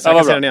mejladressen, jag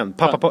kan säga den igen.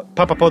 Ja.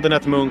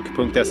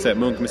 Pappapodden@munk.se,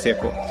 Munk med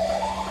CK.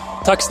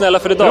 Tack snälla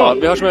för idag. Bra.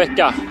 Vi hörs om en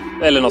vecka.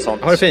 Eller något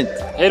sånt. Ha det fint.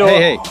 Hej då.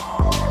 Hej.